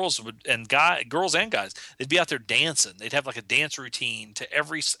 the girls girls and guys, they'd be out there dancing. They'd have like a dance routine to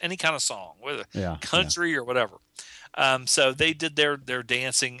any kind of song, whether country or whatever. So they did their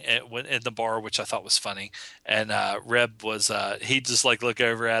dancing in the bar, which I thought was funny. And Reb was he'd just like look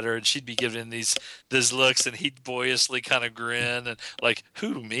over at her, and she'd be giving these looks, and he'd boyishly kind of grin and like,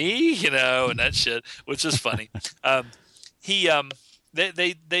 who, me, and that shit, which is funny. They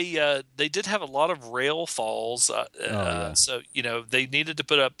did have a lot of rail falls, so they needed to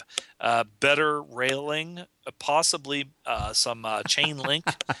put up better railing, possibly some chain link,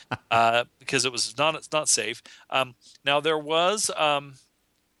 because it's not safe. Now there was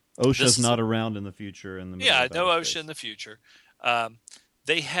OSHA's not around in the future. No OSHA in the future.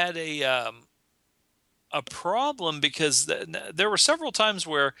 They had a problem because there were several times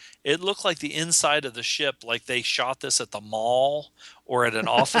where it looked like the inside of the ship, like they shot this at the mall or at an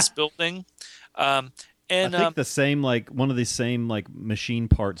office building. And I think the same, like one of these same like machine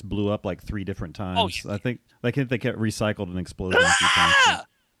parts blew up like 3 different times. Oh, yeah. I think they kept recycled and exploded a few times.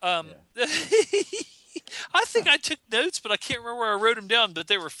 I think I took notes, but I can't remember where I wrote them down. But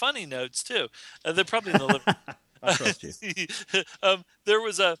they were funny notes too. They're probably in the living. I trust you. There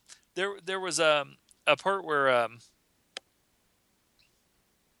was a part where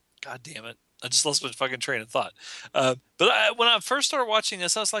God damn it. I just lost my fucking train of thought. But when I first started watching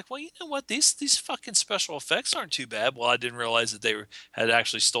this, I was like, well, you know what? These fucking special effects aren't too bad. Well, I didn't realize that they had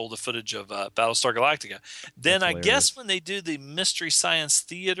actually stole the footage of Battlestar Galactica. Then I guess when they do the Mystery Science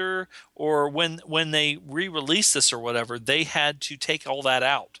Theater or when they re-release this or whatever, they had to take all that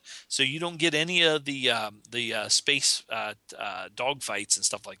out. So you don't get any of the space dogfights and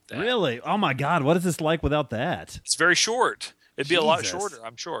stuff like that. Really? Oh, my God. What is this like without that? It's very short. It'd be a lot shorter,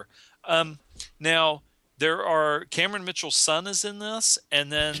 I'm sure. Now there are Cameron Mitchell's son is in this,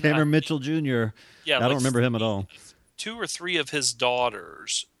 and then Cameron Mitchell Jr. Yeah, I don't remember him at all. 2 or 3 of his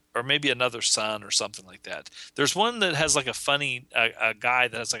daughters, or maybe another son or something like that. There's one that has like a funny a guy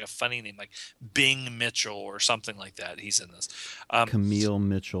that has like a funny name, like Bing Mitchell or something like that. He's in this. Camille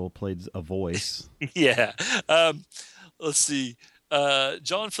Mitchell played a voice. Yeah. Let's see.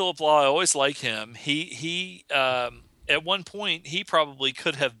 John Philip Law. I always like him. He at one point, he probably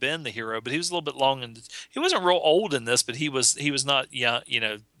could have been the hero, but he was a little bit long, and he wasn't real old in this. But he was not young,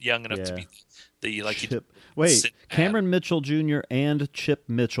 young enough to be the like. Chip. Wait, Cameron Mitchell Jr. and Chip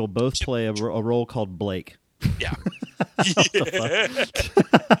Mitchell both play a role called Blake. Yeah.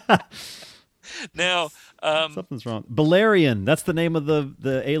 Now something's wrong. Balerion. That's the name of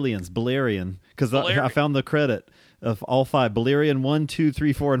the aliens. Balerion. Because I found the credit of all 5. Balerion 1, 2,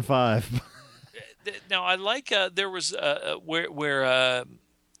 3, 4, and 5. Now I like there was where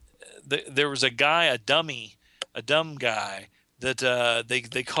there was a guy, a dumb guy that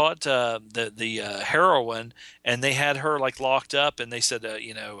they caught the heroine, and they had her like locked up, and they said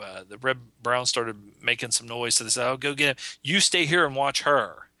the Red Brown started making some noise, so they said, "Oh, go get him. You stay here and watch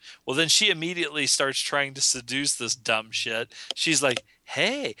her." Well, then she immediately starts trying to seduce this dumb shit. She's like,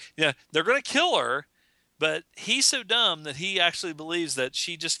 "Hey, they're gonna kill her." But he's so dumb that he actually believes that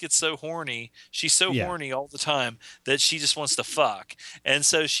she just gets so horny. She's so horny all the time that she just wants to fuck. And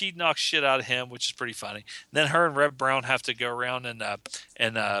so she knocks shit out of him, which is pretty funny. And then her and Red Brown have to go around and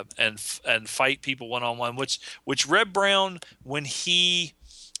fight people one-on-one, which Red Brown, when he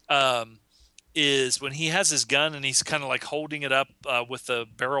has his gun and he's kind of like holding it up with the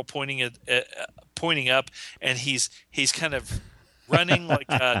barrel pointing up, and he's kind of running like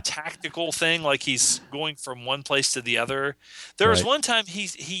a tactical thing, like he's going from one place to the other. There was one time he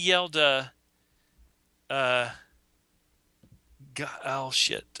yelled,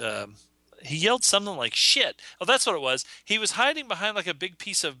 he yelled something like shit. Oh, that's what it was. He was hiding behind like a big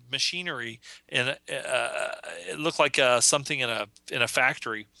piece of machinery, and it looked like something in a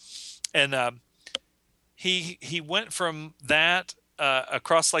factory, and he went from that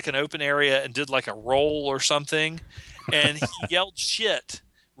across like an open area and did like a roll or something. And he yelled shit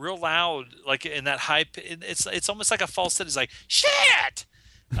real loud, like in that high. It's almost like a falsetto. He's like shit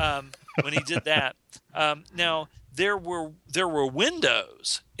when he did that. Now there were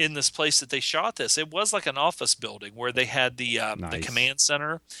windows in this place that they shot this. It was like an office building where they had the command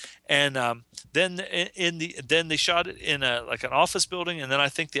center, and then they shot it in like an office building, and then I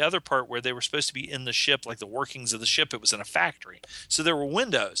think the other part where they were supposed to be in the ship, like the workings of the ship, it was in a factory. So there were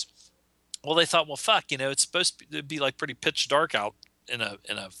windows. Well, they thought, well, fuck, it's supposed to be like pretty pitch dark out in a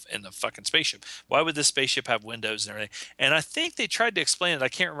fucking spaceship. Why would this spaceship have windows and everything? And I think they tried to explain it. I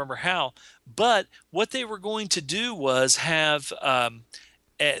can't remember how, but what they were going to do was have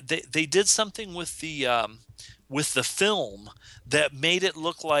they did something with the film that made it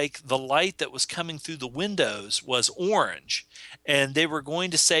look like the light that was coming through the windows was orange, and they were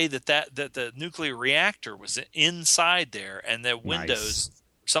going to say that the nuclear reactor was inside there, and the windows.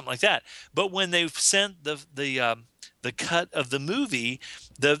 Something like that. But when they sent the cut of the movie,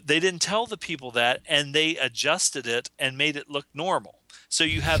 they didn't tell the people that, and they adjusted it and made it look normal. So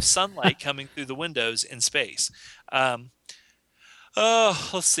you have sunlight coming through the windows in space. Let's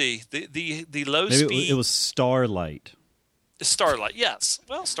see. The low Maybe speed. It was starlight. Starlight, yes.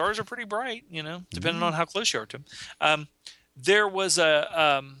 Well, stars are pretty bright, depending on how close you are to them. There was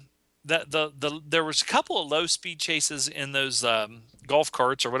there was a couple of low speed chases in those golf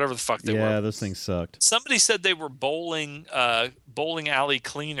carts or whatever the fuck they were. Yeah, those things sucked. Somebody said they were bowling alley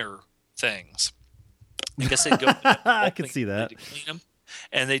cleaner things. I guess they'd go. I can see that. To clean them,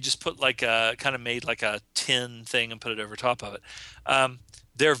 and they just put like kind of made like a tin thing and put it over top of it.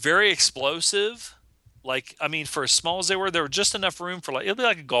 They're very explosive. Like, I mean, for as small as they were just enough room for, like, it'd be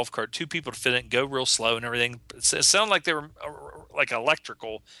like a golf cart, 2 people to fit in and go real slow and everything. It sounded like they were like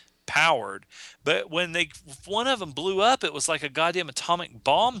electrical powered, but when one of them blew up, it was like a goddamn atomic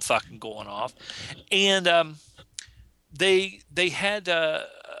bomb fucking going off. And they had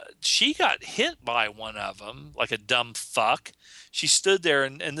she got hit by one of them like a dumb fuck. She stood there,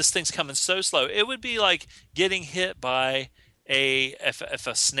 and this thing's coming so slow. It would be like getting hit by if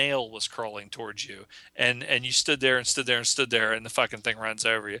a snail was crawling towards you, and you stood there, and the fucking thing runs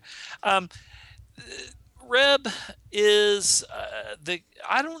over you. Reb is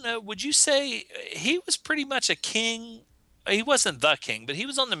I don't know, would you say he was pretty much a king? He wasn't the king, but he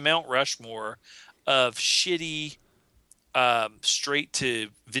was on the Mount Rushmore of shitty straight to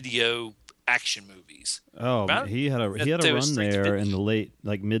video action movies. Oh, he had a run there in the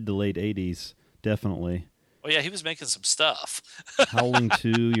mid to late 80s, definitely. Oh yeah, he was making some stuff. Howling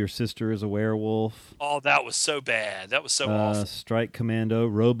 2, Your Sister is a Werewolf. Oh, that was so bad. That was so awful. Strike Commando,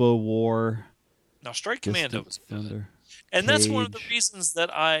 Robo War. Now, Strike Commando was good. And Cage. That's one of the reasons that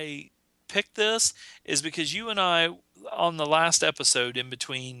I picked this, is because you and I, on the last episode in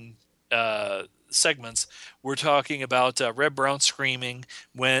between segments, we're talking about Reb Brown screaming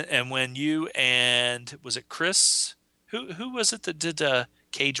when you and, was it Chris? Who was it that did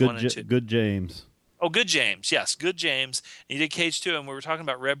Cage 1 and 2? Good James. Oh, Good James. Yes, Good James. He did Cage 2, and we were talking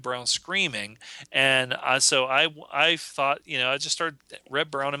about Reb Brown screaming. And so I thought, I just started Reb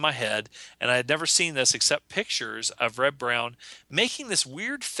Brown in my head, and I had never seen this except pictures of Reb Brown making this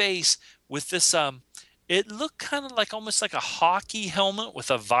weird face with this, it looked kind of like almost like a hockey helmet with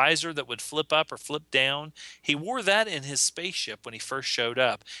a visor that would flip up or flip down. He wore that in his spaceship when he first showed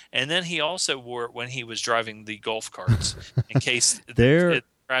up. And then he also wore it when he was driving the golf carts in case it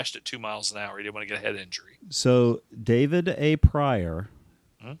crashed at 2 miles an hour. He didn't want to get a head injury. So David A. Pryor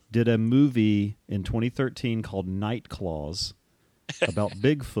did a movie in 2013 called Night Claws about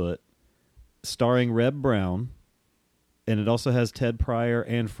Bigfoot, starring Reb Brown, and it also has Ted Pryor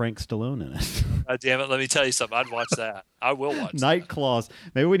and Frank Stallone in it. Damn it, let me tell you something. I'd watch that. I will watch Night Claws.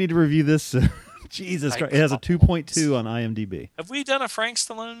 Maybe we need to review this. Jesus Christ. It has a 2.2 on IMDb. Have we done a Frank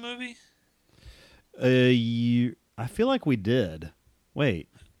Stallone movie? I feel like we did. Wait.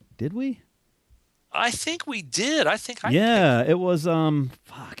 Did we? I think we did. It was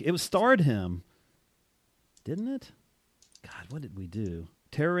it was starred him. Didn't it? God, what did we do?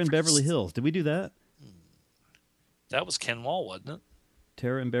 Terror in Beverly Hills. Did we do that? That was Ken Wall, wasn't it?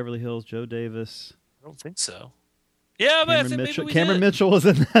 Terror in Beverly Hills, Joe Davis. I don't think so. Yeah, but I think maybe we Cameron did. Mitchell was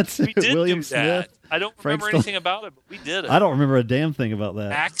in that too. We did William do that. Smith. I don't remember anything about it, but we did it. I don't remember a damn thing about that.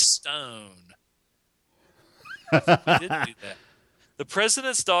 Max Stone. We did do that. The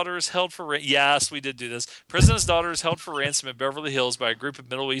president's daughter is held for yes, we did do this. President's daughter is held for ransom in Beverly Hills by a group of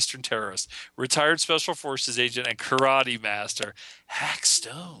Middle Eastern terrorists. Retired Special Forces agent and karate master Hack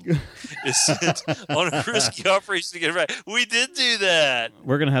Stone is sent on a risky operation to get it right. We did do that.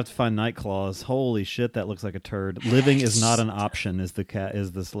 We're gonna have to find Night Claws. Holy shit, that looks like a turd. Living is not an option is the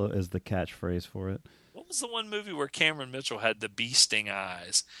catchphrase for it. What was the one movie where Cameron Mitchell had the bee sting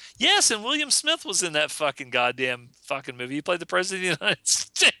eyes? Yes, and William Smith was in that fucking goddamn fucking movie. He played the president of the United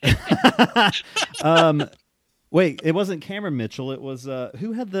States. Wait, it wasn't Cameron Mitchell. It was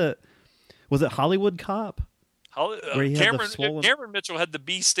who had the? Was it Hollywood Cop? Cameron Mitchell had the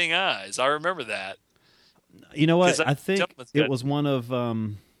bee sting eyes. I remember that. You know what? I think it was one of.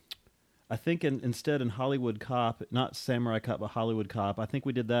 I think instead in Hollywood Cop, not Samurai Cop, but Hollywood Cop, I think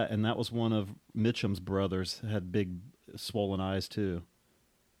we did that, and that was one of Mitchum's brothers, had big swollen eyes too.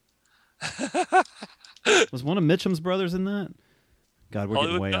 Was one of Mitchum's brothers in that? God, we're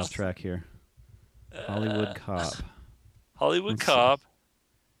getting way off track here. Hollywood Cop. Hollywood Cop.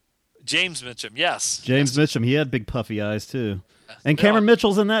 James Mitchum, yes. James Mitchum, he had big puffy eyes too. And Cameron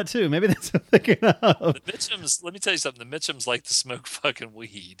Mitchell's in that too. Maybe that's what I'm thinking of. The Mitchums, let me tell you something. The Mitchums like to smoke fucking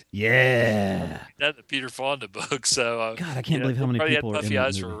weed. Yeah. That's the Peter Fonda book. So God, I can't believe how many people had puffy are in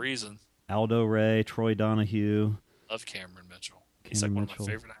eyes that for a movie. reason. Aldo Ray, Troy Donahue. Love Cameron Mitchell. He's like Cameron one of my Mitchell.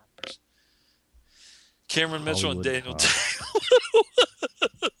 favorite actors. Cameron Mitchell and Daniel Day.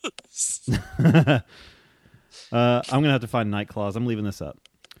 I'm going to have to find Night Claws. I'm leaving this up.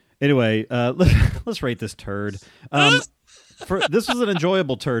 Anyway, let's rate this turd. This was an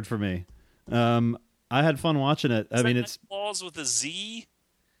enjoyable turd for me. I had fun watching it. Is that Night Claws with a Z?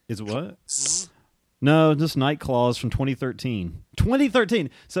 Is it what? No, just Night Claws from 2013. 2013.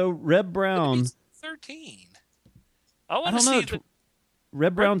 So Reb Brown. 13. I don't know.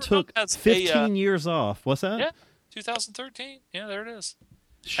 Reb Brown took 15 years off. What's that? Yeah, 2013. Yeah, there it is.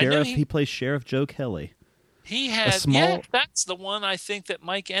 Sheriff. He plays Sheriff Joe Kelly. He had. Yeah, that's the one I think that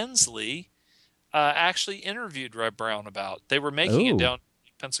Mike Ensley actually interviewed Red Brown about. They were making it Ooh. down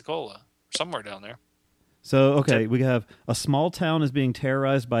in Pensacola, somewhere down there. So, okay, we have a small town is being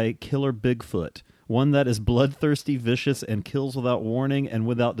terrorized by a killer Bigfoot, one that is bloodthirsty, vicious, and kills without warning and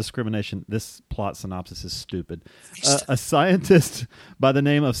without discrimination. This plot synopsis is stupid. A scientist by the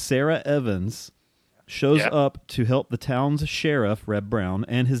name of Sarah Evans shows up to help the town's sheriff, Red Brown,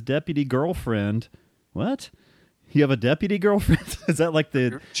 and his deputy girlfriend. What? You have a deputy girlfriend? Is that like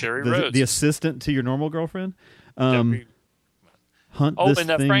Cherry Rhodes. the assistant to your normal girlfriend? Hunt Oh, this and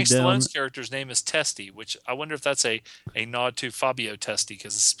thing Frank down. Stallone's character's name is Testy, which I wonder if that's a nod to Fabio Testy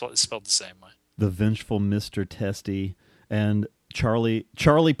because it's spelled the same way. The vengeful Mr. Testy, and Charlie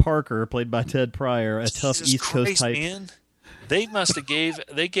Parker, played by Ted Pryor, a tough Jesus East Coast Christ, type. man. They must have gave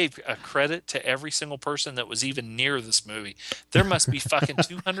a credit to every single person that was even near this movie. There must be fucking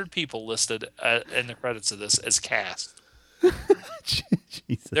 200 people listed in the credits of this as cast.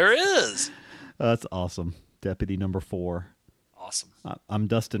 Jesus. There is. That's awesome. Deputy number 4. Awesome. I'm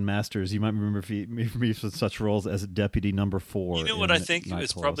Dustin Masters. You might remember me from such roles as Deputy number 4. You know what I think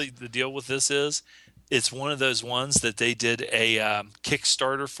is probably the deal with this is? It's one of those ones that they did a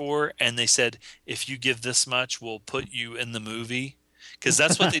Kickstarter for, and they said, if you give this much, we'll put you in the movie. Because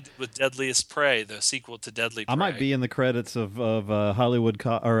that's what they did with Deadliest Prey, the sequel to Deadly Prey. I might be in the credits of Hollywood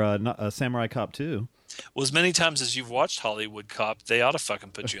Cop or Samurai Cop 2. Well, as many times as you've watched Hollywood Cop, they ought to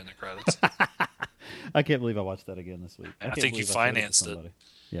fucking put you in the credits. I can't believe I watched that again this week. I think you financed it.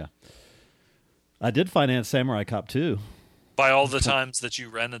 Yeah. I did finance Samurai Cop 2. By all the times that you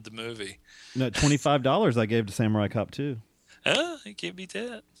rented the movie. No, $25 I gave to Samurai Cop 2. You can't beat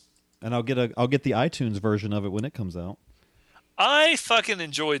that. And I'll get the iTunes version of it when it comes out. I fucking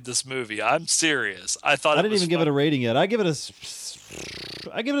enjoyed this movie. I'm serious. I didn't even give it a rating yet. I give it a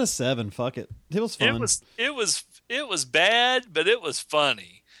 7. Fuck it. It was fun. It was bad, but it was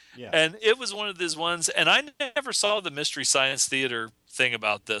funny. Yeah. And it was one of those ones, and I never saw the Mystery Science Theater thing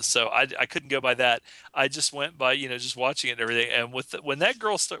about this, so I couldn't go by that. I just went by, just watching it and everything. And when that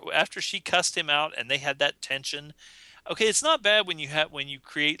girl after she cussed him out, and they had that tension. Okay, it's not bad when you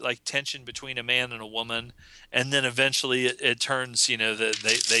create like tension between a man and a woman, and then eventually it turns.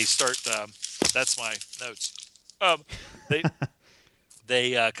 They start. That's my notes.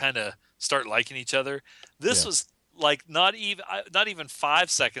 They kind of start liking each other. This was like not even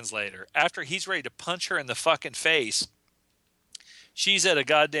 5 seconds later, after he's ready to punch her in the fucking face. She's at a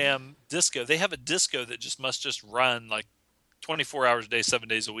goddamn disco. They have a disco that must just run like 24 hours a day, 7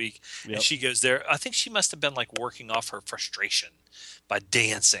 days a week. Yep. And she goes there. I think she must have been like working off her frustration by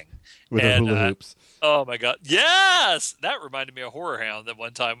dancing. With her hula hoops. Oh my God. Yes. That reminded me of Horror Hound. That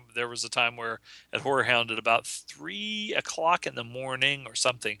one time, there was a time where at Horror Hound at about 3 o'clock in the morning or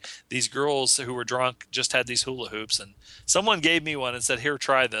something, these girls who were drunk just had these hula hoops, and someone gave me one and said, here,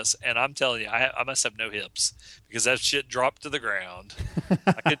 try this. And I'm telling you, I must have no hips because that shit dropped to the ground.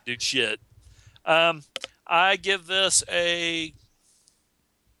 I couldn't do shit. I give this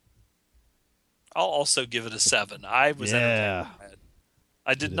I'll also give it a 7. I was entertained.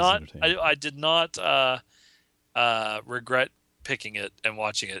 I did not regret picking it and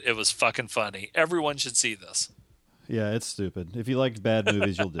watching it. It was fucking funny. Everyone should see this. Yeah, it's stupid. If you like bad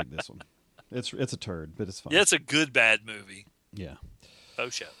movies, you'll dig this one. It's a turd, but it's fun. Yeah, it's a good bad movie. Yeah. Oh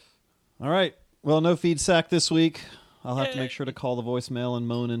shit. All right. Well, no feed sack this week. I'll have to make sure to call the voicemail and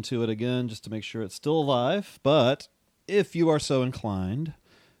moan into it again just to make sure it's still alive. But if you are so inclined,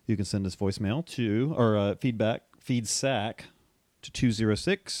 you can send us voicemail or feed sack to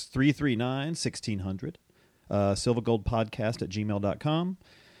 206-339-1600, silvergoldpodcast@gmail.com.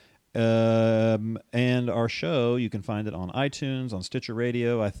 And our show, you can find it on iTunes, on Stitcher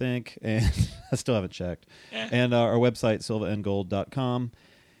Radio, I think, and I still haven't checked. And our website, silvaandgold.com.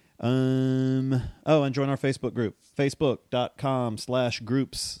 And join our Facebook group,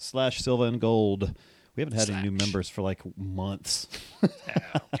 facebook.com/groups/silvaandgold. We haven't had any new members for like months.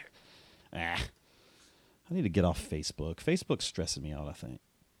 I need to get off Facebook. Facebook's stressing me out, I think.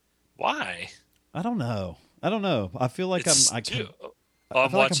 Why? I don't know. I feel like I'm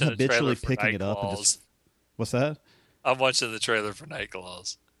watching habitually picking it up and just. What's that? I'm watching the trailer for Night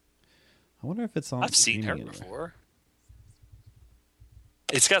Claws. I wonder if it's on. I've seen her before.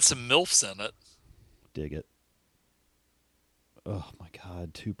 It's got some MILFs in it. Dig it. Oh my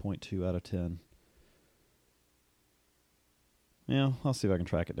God, 2.2 out of 10. Yeah, I'll see if I can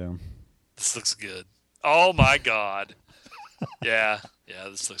track it down. This looks good. Oh my God. Yeah,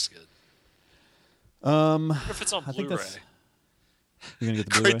 this looks good. I wonder if it's on Blu-ray. You're gonna get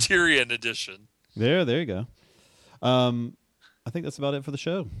the Blu-ray? Criterion edition. There you go. I think that's about it for the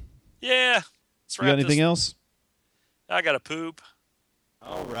show. Yeah. You got anything else? I got to poop.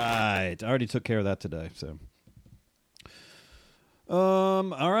 All right. I already took care of that today, so.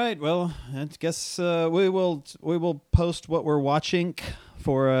 All right. Well, I guess we will post what we're watching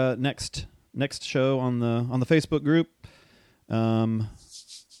for next show on the Facebook group.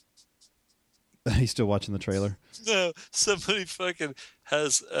 He's still watching the trailer. No, somebody fucking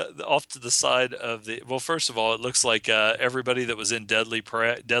has off to the side of the. Well, first of all, it looks like everybody that was in Deadliest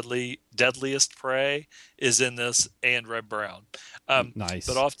Prey is in this, and Red Brown. Nice.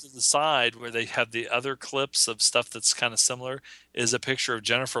 But off to the side, where they have the other clips of stuff that's kind of similar, is a picture of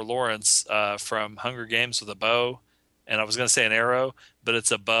Jennifer Lawrence from Hunger Games with a bow. And I was going to say an arrow, but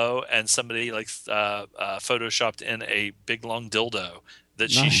it's a bow, and somebody photoshopped in a big long dildo that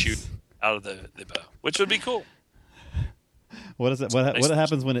she shoots out of the bow, which would be cool. What is it? What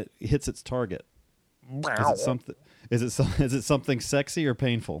happens when it hits its target? Is it something sexy or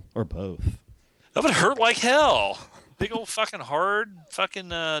painful or both? That would hurt like hell. Big old fucking hard fucking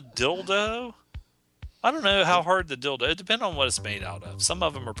dildo. I don't know how hard the dildo. It depends on what it's made out of. Some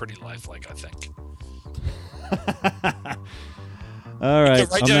of them are pretty lifelike, I think. All right,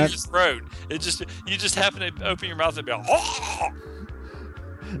 right down your throat. You just happen to open your mouth and be like, oh!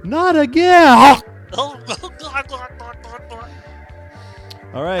 Not again. All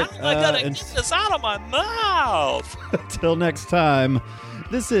right. How am I gonna get this out of my mouth? Until next time,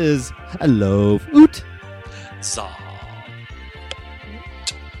 this is Hello Oot. Saw.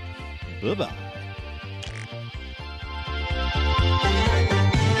 Bye-bye.